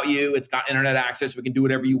everything about you. It's got internet access. We can do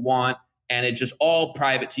whatever you want, and it's just all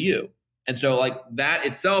private to you. And so like that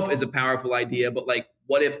itself is a powerful idea, but like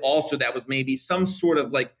what if also that was maybe some sort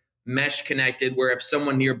of like mesh connected, where if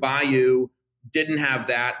someone nearby you didn't have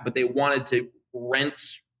that, but they wanted to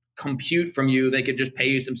rent compute from you, they could just pay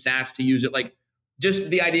you some sats to use it. Like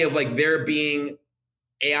just the idea of like there being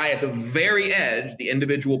AI at the very edge, the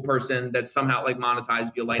individual person that's somehow like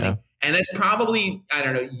monetized via Lightning. Yeah. And that's probably, I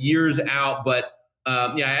don't know, years out, but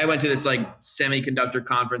I went to this like semiconductor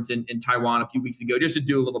conference in Taiwan a few weeks ago just to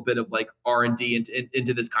do a little bit of like R&D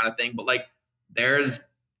into this kind of thing. But like there's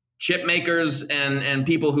chip makers and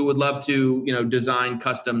people who would love to, design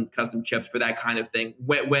custom chips for that kind of thing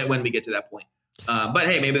when we get to that point. But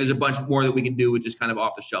hey, maybe there's a bunch more that we can do with just kind of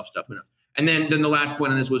off the shelf stuff. Who knows? And then the last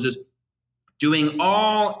point on this was just doing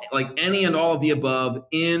any and all of the above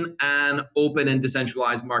in an open and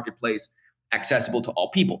decentralized marketplace, accessible to all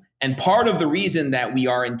people. And part of the reason that we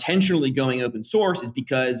are intentionally going open source is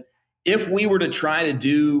because if we were to try to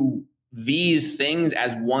do these things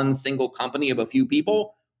as one single company of a few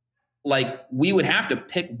people, like we would have to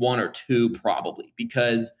pick one or two probably,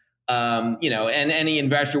 because and any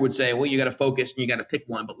investor would say, well, you got to focus and you got to pick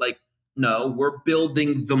one. But like, no, we're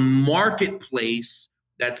building the marketplace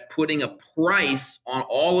that's putting a price on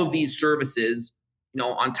all of these services,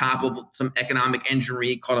 on top of some economic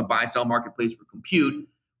engineering called a buy-sell marketplace for compute.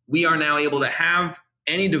 We are now able to have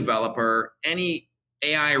any developer, any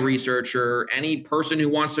AI researcher, any person who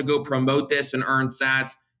wants to go promote this and earn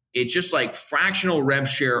sats. It's just like fractional rev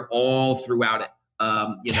share all throughout it.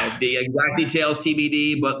 The exact details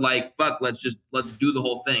TBD, but like, fuck, let's do the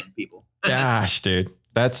whole thing, people. Gosh, dude.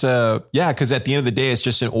 That's because at the end of the day, it's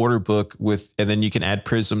just an order book and then you can add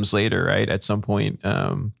prisms later, right? At some point.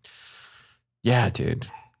 Yeah, dude.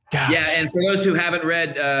 Gosh. Yeah, and for those who haven't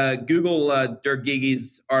read, Google Dirk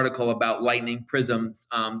Gigi's article about Lightning prisms.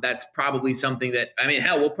 That's probably something that,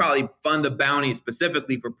 we'll probably fund a bounty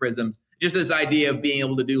specifically for prisms. Just this idea of being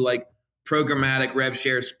able to do like programmatic rev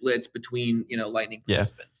share splits between, Lightning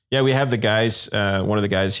participants. Yeah, we have the guys. One of the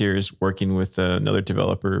guys here is working with another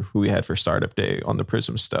developer who we had for Startup Day on the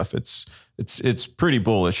Prism stuff. It's pretty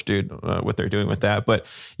bullish, dude, what they're doing with that. But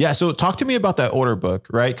yeah, so talk to me about that order book,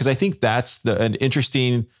 right? Because I think that's an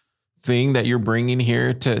interesting thing that you're bringing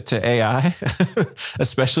here to AI,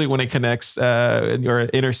 especially when it connects or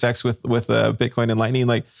intersects with Bitcoin and Lightning.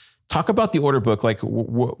 Like, talk about the order book.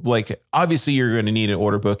 Like obviously you're going to need an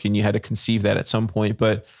order book, and you had to conceive that at some point.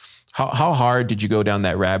 But how hard did you go down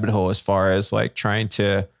that rabbit hole as far as like trying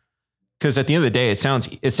to? Because at the end of the day, it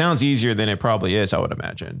sounds easier than it probably is, I would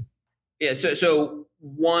imagine. Yeah. So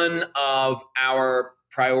one of our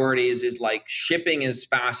priorities is like shipping as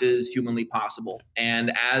fast as humanly possible.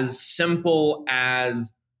 And as simple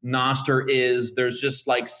as Nostr is, there's just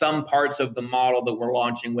like some parts of the model that we're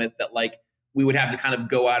launching with that like we would have to kind of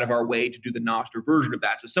go out of our way to do the Nostr version of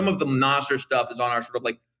that. So some of the Nostr stuff is on our sort of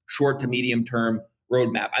like short to medium term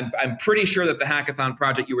roadmap. I'm pretty sure that the hackathon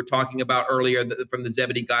project you were talking about earlier from the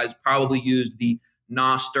Zebedee guys probably used the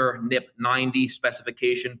Nostr NIP 90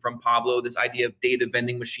 specification from Pablo, this idea of data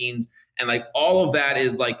vending machines. And like all of that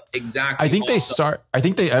is like exactly. I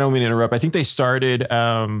don't mean to interrupt. I think they started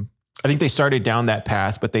down that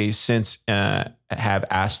path, but they since have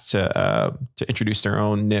asked to introduce their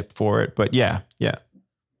own NIP for it. But yeah.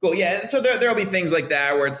 Cool. Yeah. So there'll be things like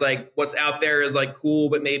that where it's like what's out there is like cool,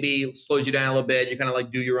 but maybe slows you down a little bit. You kind of like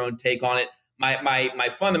do your own take on it. My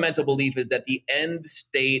fundamental belief is that the end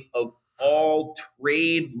state of all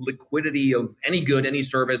trade liquidity of any good, any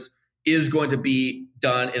service is going to be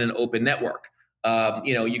done in an open network.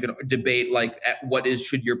 You can debate like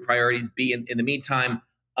should your priorities be in the meantime.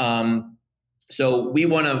 So we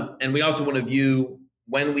want to, and we also want to view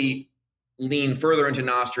when we lean further into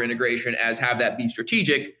Nostr integration as have that be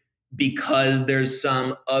strategic, because there's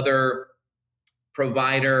some other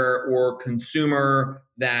provider or consumer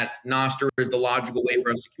that Nostr is the logical way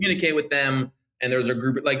for us to communicate with them. And there's a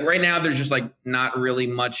group like right now, there's just like not really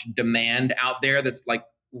much demand out there that's like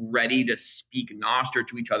ready to speak Nostr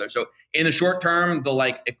to each other. So in the short term, the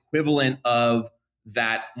like equivalent of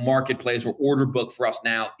that marketplace or order book for us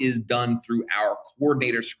now is done through our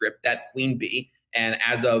coordinator script, that Queen Bee. And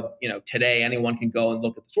as of today, anyone can go and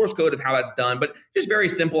look at the source code of how that's done, but just very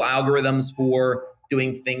simple algorithms for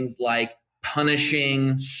doing things like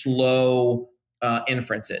punishing slow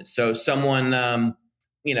inferences. So someone,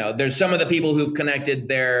 there's some of the people who've connected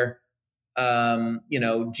their,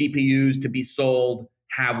 GPUs to be sold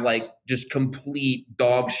have like just complete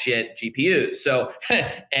dog shit GPUs. So,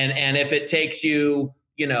 and if it takes you,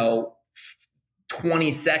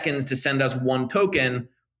 20 seconds to send us one token,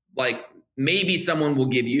 like maybe someone will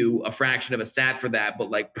give you a fraction of a sat for that, but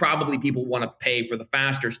like probably people want to pay for the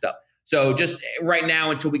faster stuff. So just right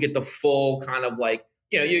now, until we get the full kind of like,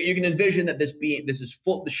 you can envision that this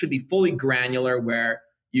should be fully granular, where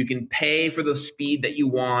you can pay for the speed that you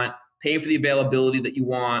want, pay for the availability that you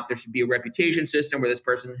want. There should be a reputation system where this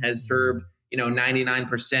person has served,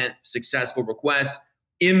 99% successful requests.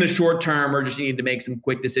 In the short term, we're just need to make some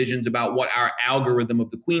quick decisions about what our algorithm of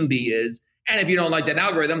the Queen Bee is. And if you don't like that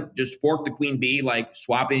algorithm, just fork the Queen Bee, like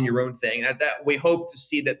swap in your own thing. That we hope to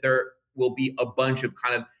see that there will be a bunch of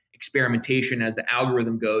kind of experimentation as the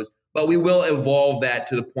algorithm goes, but we will evolve that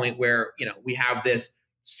to the point where, we have this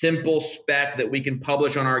simple spec that we can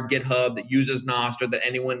publish on our GitHub that uses Nostr, that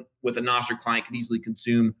anyone with a Nostr client can easily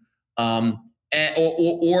consume.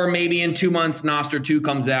 Or maybe in 2 months, Nostr 2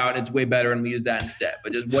 comes out, it's way better and we use that instead.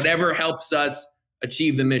 But just whatever helps us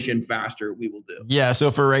achieve the mission faster, we will do. Yeah.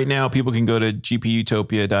 So for right now, people can go to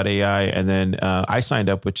gputopia.ai, and then I signed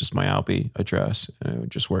up with just my Alby address, and it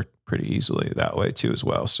would just work pretty easily that way too as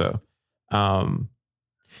well. So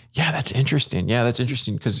that's interesting. Yeah, that's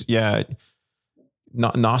interesting because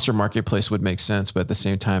Nostr marketplace would make sense, but at the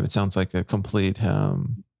same time, it sounds like a complete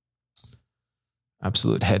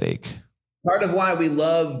absolute headache. Part of why we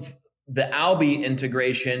love the Alby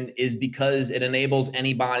integration is because it enables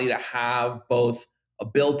anybody to have both a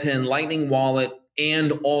built-in Lightning wallet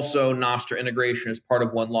and also Nostr integration as part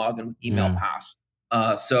of one login with email pass.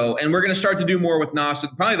 And we're going to start to do more with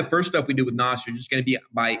Nostr. Probably the first stuff we do with Nostr is just going to be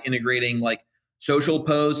by integrating like social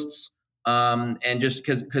posts, and just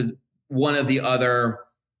because one of the other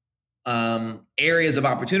areas of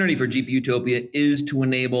opportunity for GP Utopia is to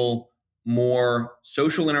enable more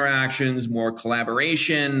social interactions, more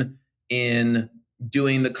collaboration in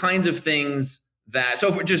doing the kinds of things that,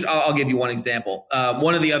 I'll give you one example.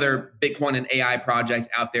 One of the other Bitcoin and AI projects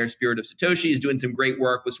out there, Spirit of Satoshi, is doing some great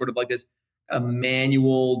work with sort of like this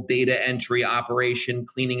manual data entry operation,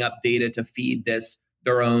 cleaning up data to feed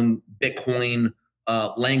their own Bitcoin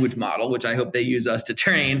language model, which I hope they use us to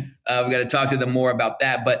train. We've got to talk to them more about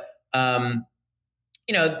that. But,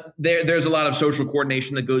 there's a lot of social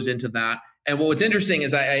coordination that goes into that. And what's interesting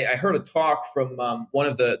is I heard a talk from one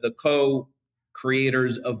of the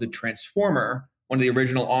co-creators of the Transformer, one of the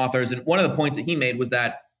original authors. And one of the points that he made was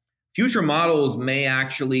that future models may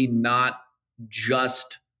actually not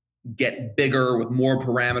just get bigger with more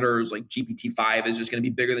parameters, like GPT-5 is just going to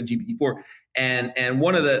be bigger than GPT-4. And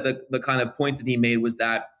one of the kind of points that he made was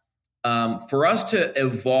that for us to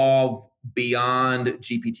evolve beyond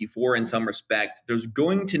GPT-4 in some respect, there's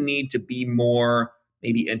going to need to be more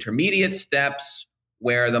maybe intermediate steps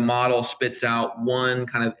where the model spits out one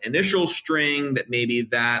kind of initial string that maybe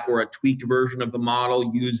that or a tweaked version of the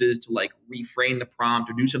model uses to like reframe the prompt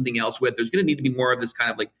or do something else with. There's going to need to be more of this kind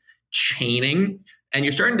of like chaining. And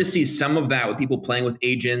you're starting to see some of that with people playing with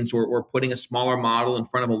agents or putting a smaller model in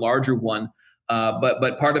front of a larger one.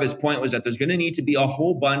 But part of his point was that there's going to need to be a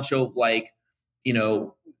whole bunch of like,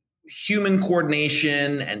 human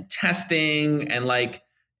coordination and testing and like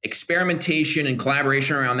experimentation and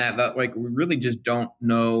collaboration around that like we really just don't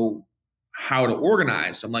know how to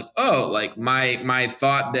organize. So I'm like, my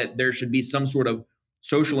thought that there should be some sort of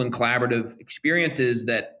social and collaborative experiences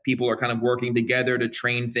that people are kind of working together to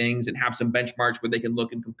train things and have some benchmarks where they can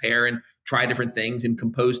look and compare and try different things and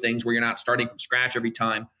compose things where you're not starting from scratch every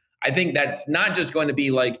time. I think that's not just going to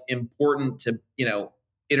be like important to,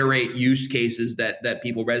 iterate use cases that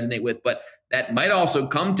people resonate with, but that might also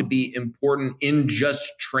come to be important in just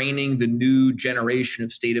training the new generation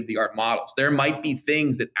of state-of-the-art models. There might be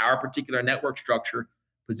things that our particular network structure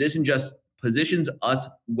positions us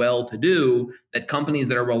well to do that companies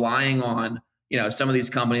that are relying on, some of these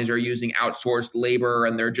companies are using outsourced labor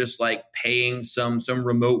and they're just like paying some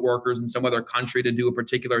remote workers in some other country to do a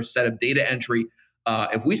particular set of data entry.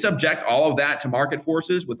 If we subject all of that to market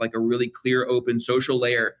forces with like a really clear, open social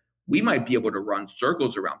layer, we might be able to run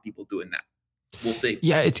circles around people doing that. We'll see.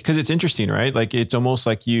 Yeah, it's because it's interesting, right? Like it's almost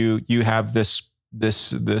like you have this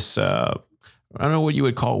I don't know what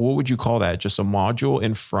would you call that? Just a module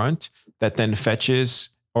in front that then fetches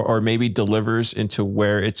or maybe delivers into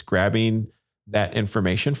where it's grabbing that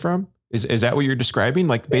information from? Is that what you're describing?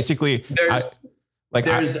 Like basically, I'm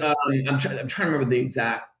trying to remember the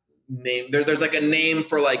exact name. There's like a name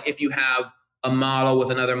for like if you have a model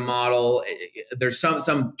with another model. There's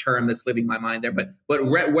some term that's leaving my mind there, but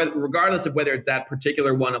regardless of whether it's that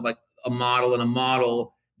particular one of like a model and a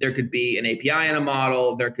model, there could be an API in a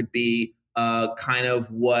model. There could be kind of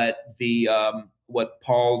what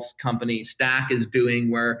Paul's company Stack is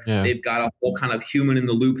doing, where they've got a whole kind of human in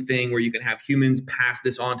the loop thing where you can have humans pass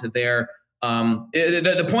this on to their.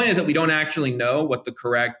 The point is that we don't actually know what the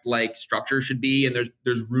correct like structure should be, and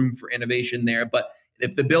there's room for innovation there. But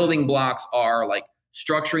if the building blocks are like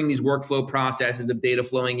structuring these workflow processes of data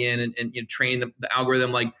flowing in and you know, training the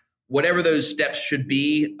algorithm, like whatever those steps should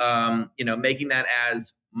be, making that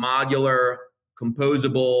as modular,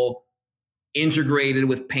 composable, integrated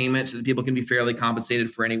with payments so that people can be fairly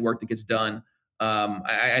compensated for any work that gets done.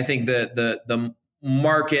 I think the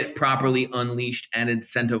market properly unleashed and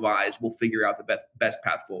incentivized will figure out the best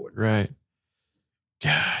path forward. Right.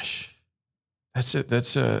 Gosh,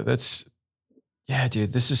 that's yeah,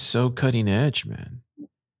 dude, this is so cutting edge, man.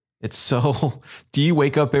 It's so, do you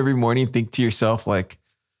wake up every morning and think to yourself, like,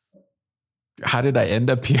 how did I end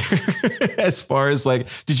up here? As far as like,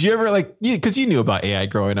 did you ever like, because you knew about AI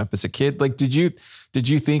growing up as a kid, like, did you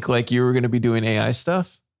think like you were going to be doing AI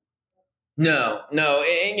stuff? No.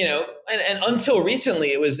 And until recently,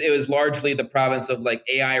 it was largely the province of like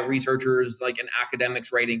AI researchers, like and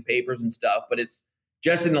academics writing papers and stuff. But it's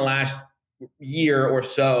just in the last year or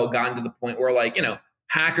so gotten to the point where like,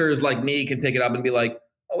 hackers like me can pick it up and be like,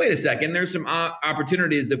 oh, wait a second, there's some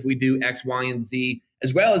opportunities if we do X, Y, and Z,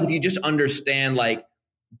 as well as if you just understand like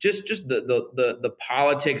just the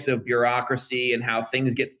politics of bureaucracy and how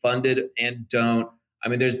things get funded and don't. I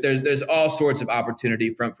mean, there's all sorts of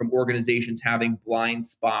opportunity from organizations having blind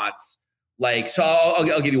spots. Like, so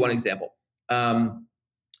I'll give you one example.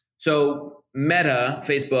 So Meta,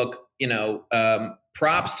 Facebook,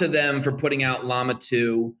 props to them for putting out Llama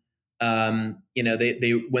 2.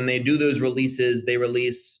 They when they do those releases, they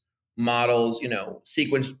release models,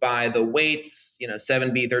 sequenced by the weights,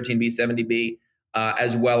 7B, 13B, 70B,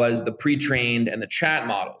 as well as the pre-trained and the chat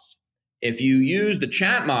models. If you use the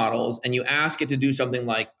chat models and you ask it to do something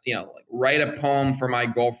like, like write a poem for my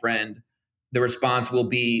girlfriend, the response will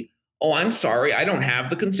be, oh, I'm sorry, I don't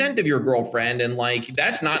have the consent of your girlfriend. And like,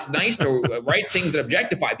 that's not nice to write things that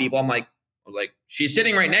objectify people. I'm like, she's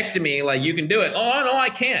sitting right next to me. Like, you can do it. Oh, no, I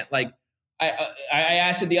can't. Like, I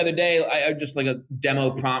asked it the other day. I just like a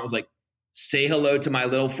demo prompt was like, say hello to my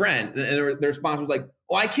little friend. And the response was like,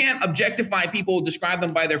 oh, I can't objectify people, describe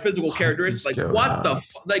them by their physical characteristics. Like, what the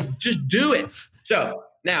like, just do it. So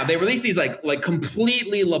now they release these like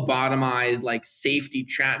completely lobotomized, like safety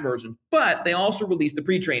chat versions, but they also release the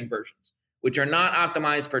pre-trained versions, which are not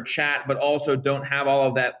optimized for chat, but also don't have all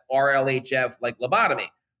of that RLHF like lobotomy.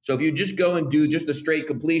 So if you just go and do just the straight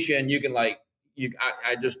completion, you can like,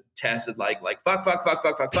 I just tested like fuck,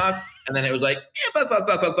 and then it was like fuck.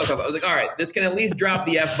 I was like, all right, this can at least drop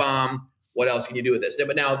the F-bomb. What else can you do with this?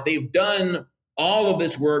 But now they've done all of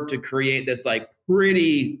this work to create this like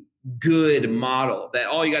pretty good model that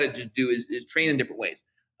all you got to just do is train in different ways.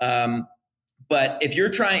 But if you're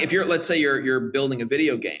let's say you're building a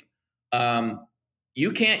video game,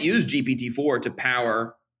 you can't use GPT-4 to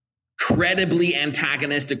power credibly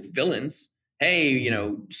antagonistic villains. Hey,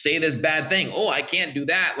 say this bad thing. Oh, I can't do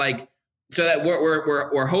that. Like, so that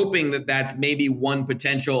we're hoping that that's maybe one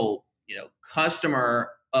potential,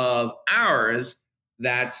 customer of ours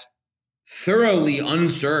that's thoroughly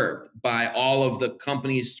unserved by all of the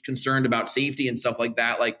companies concerned about safety and stuff like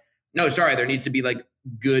that. Like, no, sorry, there needs to be like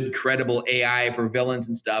good, credible AI for villains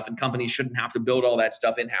and stuff, and companies shouldn't have to build all that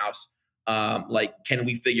stuff in-house. Like, can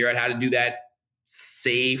we figure out how to do that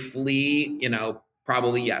safely?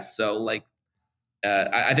 Probably yes. So like,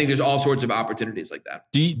 I think there's all sorts of opportunities like that.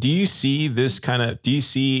 Do you see this kind of? Do you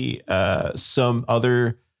see some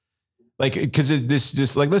other, like, because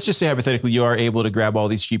this like, let's just say hypothetically you are able to grab all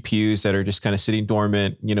these GPUs that are just kind of sitting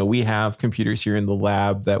dormant. We have computers here in the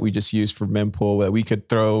lab that we just use for mempool that we could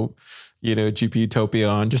throw, GPUtopia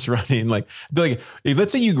on, just running like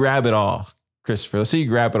let's say you grab it all, Christopher. Let's say you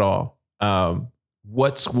grab it all.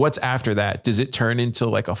 What's after that? Does it turn into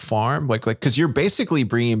like a farm? Like because you're basically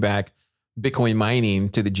bringing back Bitcoin mining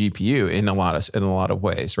to the GPU in a lot of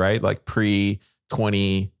ways, right? Like pre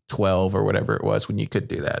 2012 or whatever it was when you could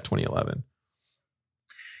do that, 2011.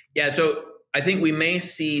 Yeah, so I think we may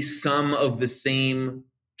see some of the same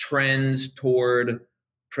trends toward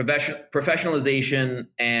professionalization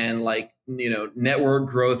and like, network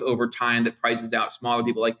growth over time that prices out smaller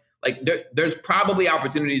people. There's probably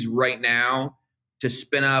opportunities right now to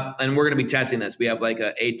spin up, and we're going to be testing this. We have like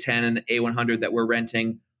a A10 and A100 that we're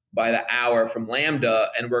renting by the hour from Lambda,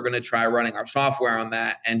 and we're going to try running our software on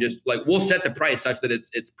that, and just like we'll set the price such that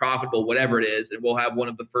it's profitable, whatever it is, and we'll have one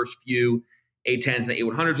of the first few A10s and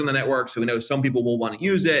A100s on the network, so we know some people will want to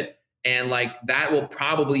use it, and like that will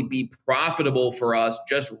probably be profitable for us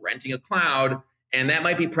just renting a cloud, and that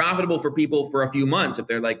might be profitable for people for a few months if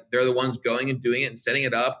they're the ones going and doing it and setting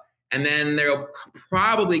it up. And then there'll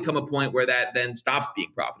probably come a point where that then stops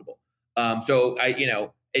being profitable. So I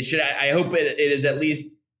hope it is at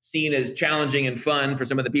least seen as challenging and fun for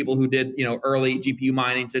some of the people who did, early GPU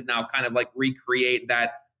mining to now kind of like recreate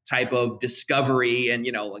that type of discovery and,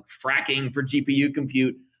 like fracking for GPU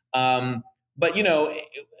compute. But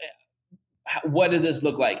what does this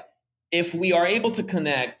look like? If we are able to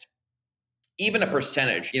connect even a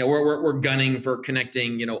percentage, we're gunning for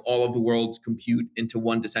connecting, all of the world's compute into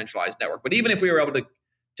one decentralized network. But even if we were able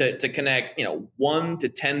to connect, 1 to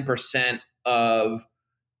 10% of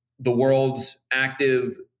the world's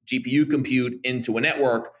active GPU compute into a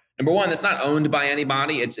network, number one, that's not owned by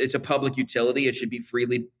anybody. It's a public utility. It should be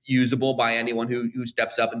freely usable by anyone who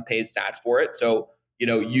steps up and pays sats for it. So,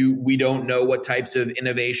 we don't know what types of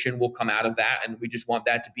innovation will come out of that, and we just want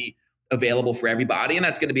that to be available for everybody, and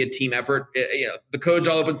that's going to be a team effort. The code's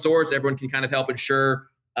all open source; everyone can kind of help ensure.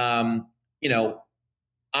 I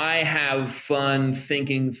have fun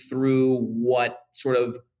thinking through what sort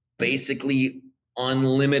of basically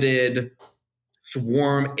unlimited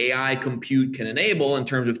swarm AI compute can enable in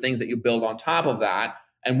terms of things that you build on top of that.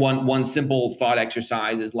 And one simple thought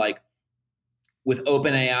exercise is like with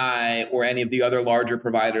OpenAI or any of the other larger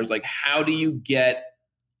providers, like how do you get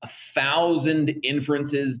 1,000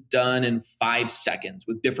 inferences done in 5 seconds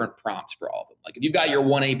with different prompts for all of them? Like if you've got your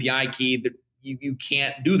one API key, that you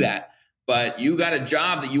can't do that, but you got a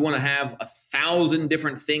job that you want to have 1,000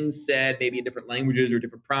 different things said, maybe in different languages or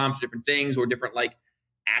different prompts, different things, or different like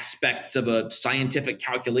aspects of a scientific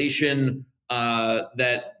calculation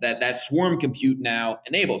that swarm compute now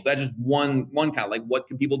enables. That's just one kind of like, what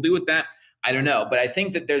can people do with that? I don't know, but I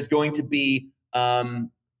think that there's going to be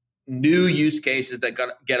new use cases that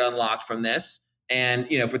get unlocked from this. And,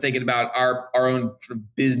 if we're thinking about our own sort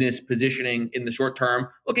of business positioning in the short term,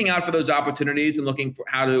 looking out for those opportunities and looking for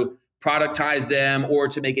how to productize them or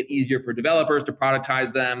to make it easier for developers to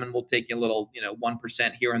productize them. And we'll take a little,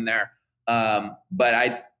 1% here and there. But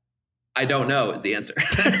I don't know is the answer.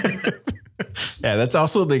 Yeah, that's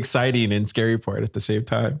also the exciting and scary part at the same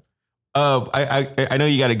time. I know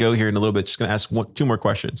you got to go here in a little bit. Just going to ask 2 more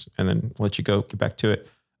questions and then let you go, get back to it.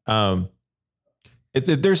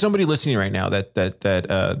 If there's somebody listening right now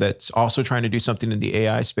that's also trying to do something in the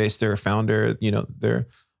AI space, they're a founder, they're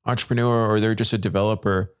entrepreneur, or they're just a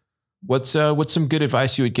developer. What's some good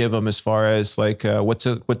advice you would give them as far as like what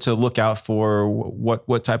to look out for,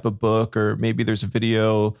 what type of book, or maybe there's a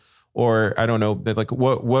video, or I don't know, but like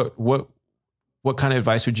what kind of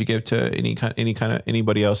advice would you give to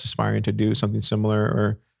anybody else aspiring to do something similar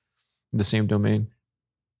or in the same domain?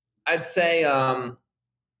 I'd say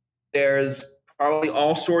there's probably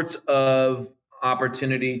all sorts of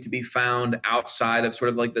opportunity to be found outside of sort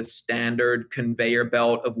of like the standard conveyor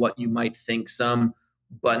belt of what you might think some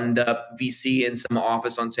buttoned up VC in some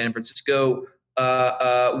office on San Francisco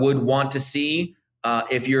would want to see.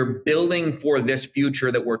 If you're building for this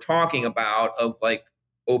future that we're talking about of like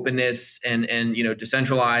openness and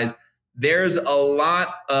decentralized, there's a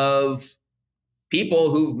lot of people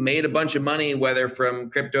who've made a bunch of money, whether from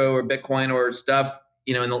crypto or Bitcoin or stuff,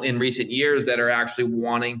 in recent years, that are actually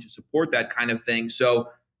wanting to support that kind of thing. So,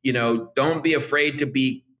 don't be afraid to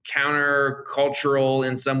be counter-cultural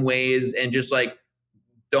in some ways, and just like,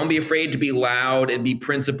 don't be afraid to be loud and be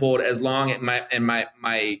principled, as long as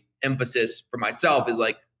my emphasis for myself is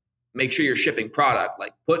like, make sure you're shipping product,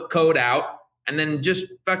 like put code out and then just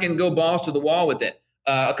fucking go balls to the wall with it.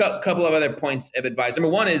 A couple of other points of advice. Number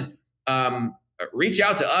one is reach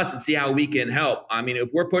out to us and see how we can help. I mean,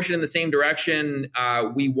 if we're pushing in the same direction,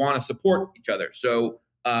 we want to support each other. So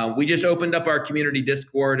we just opened up our community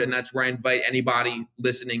Discord, and that's where I invite anybody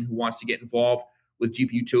listening who wants to get involved with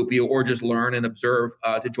GPUtopia or just learn and observe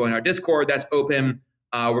to join our Discord. That's open.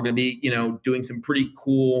 We're going to be, doing some pretty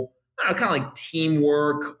cool kind of like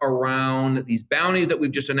teamwork around these bounties that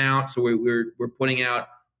we've just announced. So we're putting out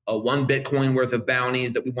 1 Bitcoin worth of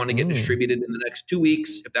bounties that we want to get distributed in the next 2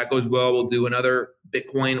 weeks. If that goes well, we'll do another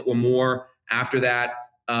Bitcoin or more after that.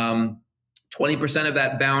 20% of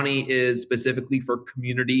that bounty is specifically for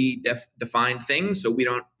community defined things. So we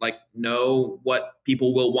don't like know what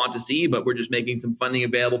people will want to see, but we're just making some funding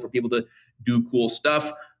available for people to do cool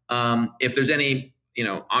stuff. If there's any,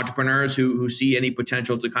 entrepreneurs who see any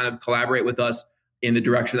potential to kind of collaborate with us in the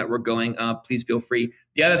direction that we're going, please feel free.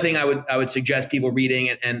 The other thing I would suggest people reading,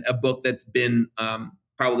 and a book that's been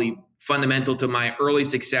probably fundamental to my early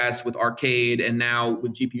success with Arcade and now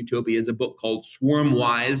with GPUtopia, is a book called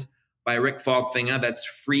Swarmwise by Rick Falkfinger. That's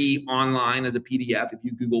free online as a PDF. If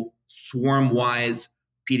you Google Swarmwise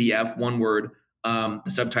PDF, one word, the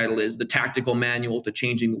subtitle is The Tactical Manual to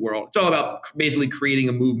Changing the World. It's all about basically creating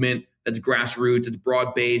a movement that's grassroots, it's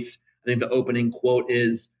broad-based. I think the opening quote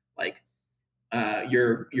is like,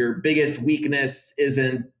 your biggest weakness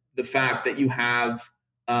isn't the fact that you have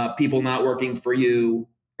people not working for you,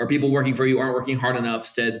 or people working for you aren't working hard enough,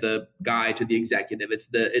 said the guy to the executive. It's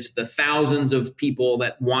the thousands of people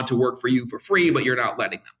that want to work for you for free, but you're not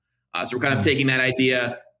letting them. So we're kind of taking that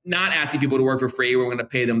idea, not asking people to work for free. We're going to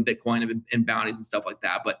pay them Bitcoin and bounties and stuff like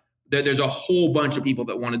that. But there's a whole bunch of people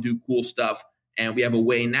that want to do cool stuff. And we have a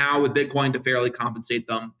way now with Bitcoin to fairly compensate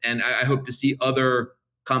them. And I hope to see other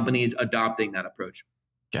companies adopting that approach.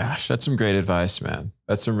 Gosh, that's some great advice, man.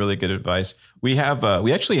 That's some really good advice. We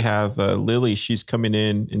actually have Lily. She's coming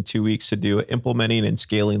in 2 weeks to do implementing and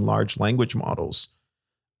scaling large language models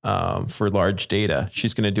for large data.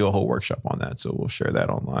 She's going to do a whole workshop on that. So we'll share that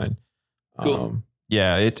online. Cool.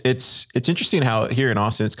 Yeah, it's interesting how here in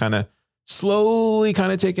Austin, it's kind of slowly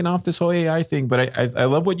kind of taking off this whole AI thing. But I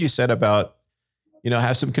love what you said about,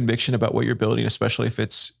 have some conviction about what you're building, especially if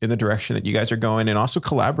it's in the direction that you guys are going, and also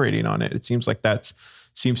collaborating on it. It seems like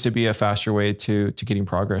seems to be a faster way to getting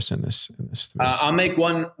progress in this. I'll make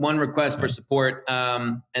one request for support,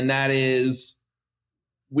 and that is,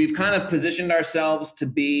 we've kind of positioned ourselves to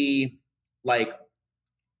be like,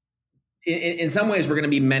 in some ways, we're going to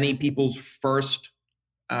be many people's first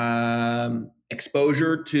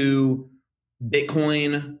exposure to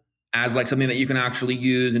Bitcoin as like something that you can actually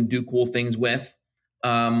use and do cool things with.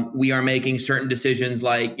 We are making certain decisions,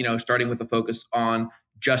 like, starting with a focus on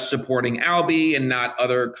just supporting Alby and not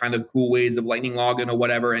other kind of cool ways of Lightning login or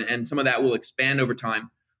whatever. And some of that will expand over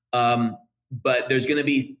time. But there's going to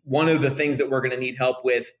be, one of the things that we're going to need help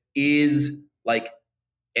with is like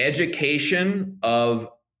education of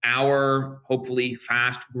our hopefully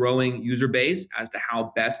fast growing user base as to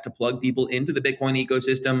how best to plug people into the Bitcoin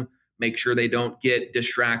ecosystem, make sure they don't get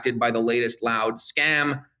distracted by the latest loud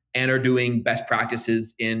scam, and are doing best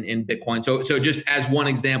practices in Bitcoin. So just as one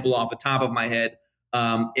example off the top of my head,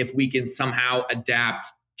 if we can somehow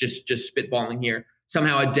adapt, just spitballing here,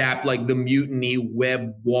 somehow adapt like the Mutiny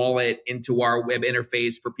web wallet into our web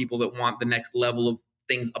interface for people that want the next level of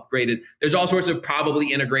things upgraded. There's all sorts of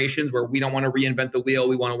probably integrations where we don't want to reinvent the wheel.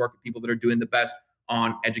 We want to work with people that are doing the best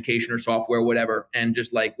on education or software, whatever. And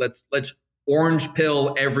just like, let's orange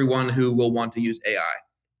pill everyone who will want to use AI.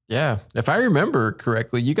 Yeah. If I remember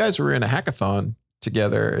correctly, you guys were in a hackathon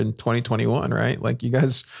together in 2021, right? Like you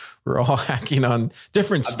guys were all hacking on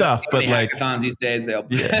different stuff, but like hackathons these days, they'll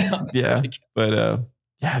yeah. But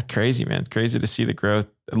yeah, crazy, man. Crazy to see the growth.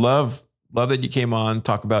 I love that you came on,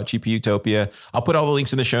 talk about GPUtopia. I'll put all the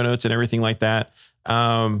links in the show notes and everything like that.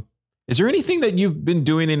 Is there anything that you've been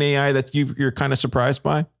doing in AI that you're kind of surprised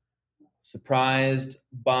by? Surprised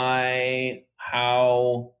by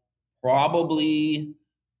how probably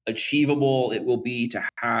achievable it will be to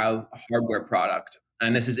have a hardware product.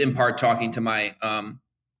 And this is in part talking to my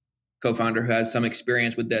co-founder who has some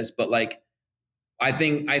experience with this, but like, I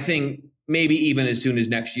think maybe even as soon as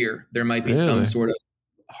next year, there might be some sort of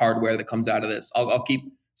hardware that comes out of this. I'll keep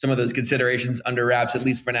some of those considerations under wraps, at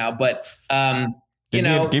least for now, but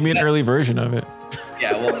give me an early version of it.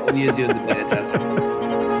 Yeah, we'll use you as a beta tester.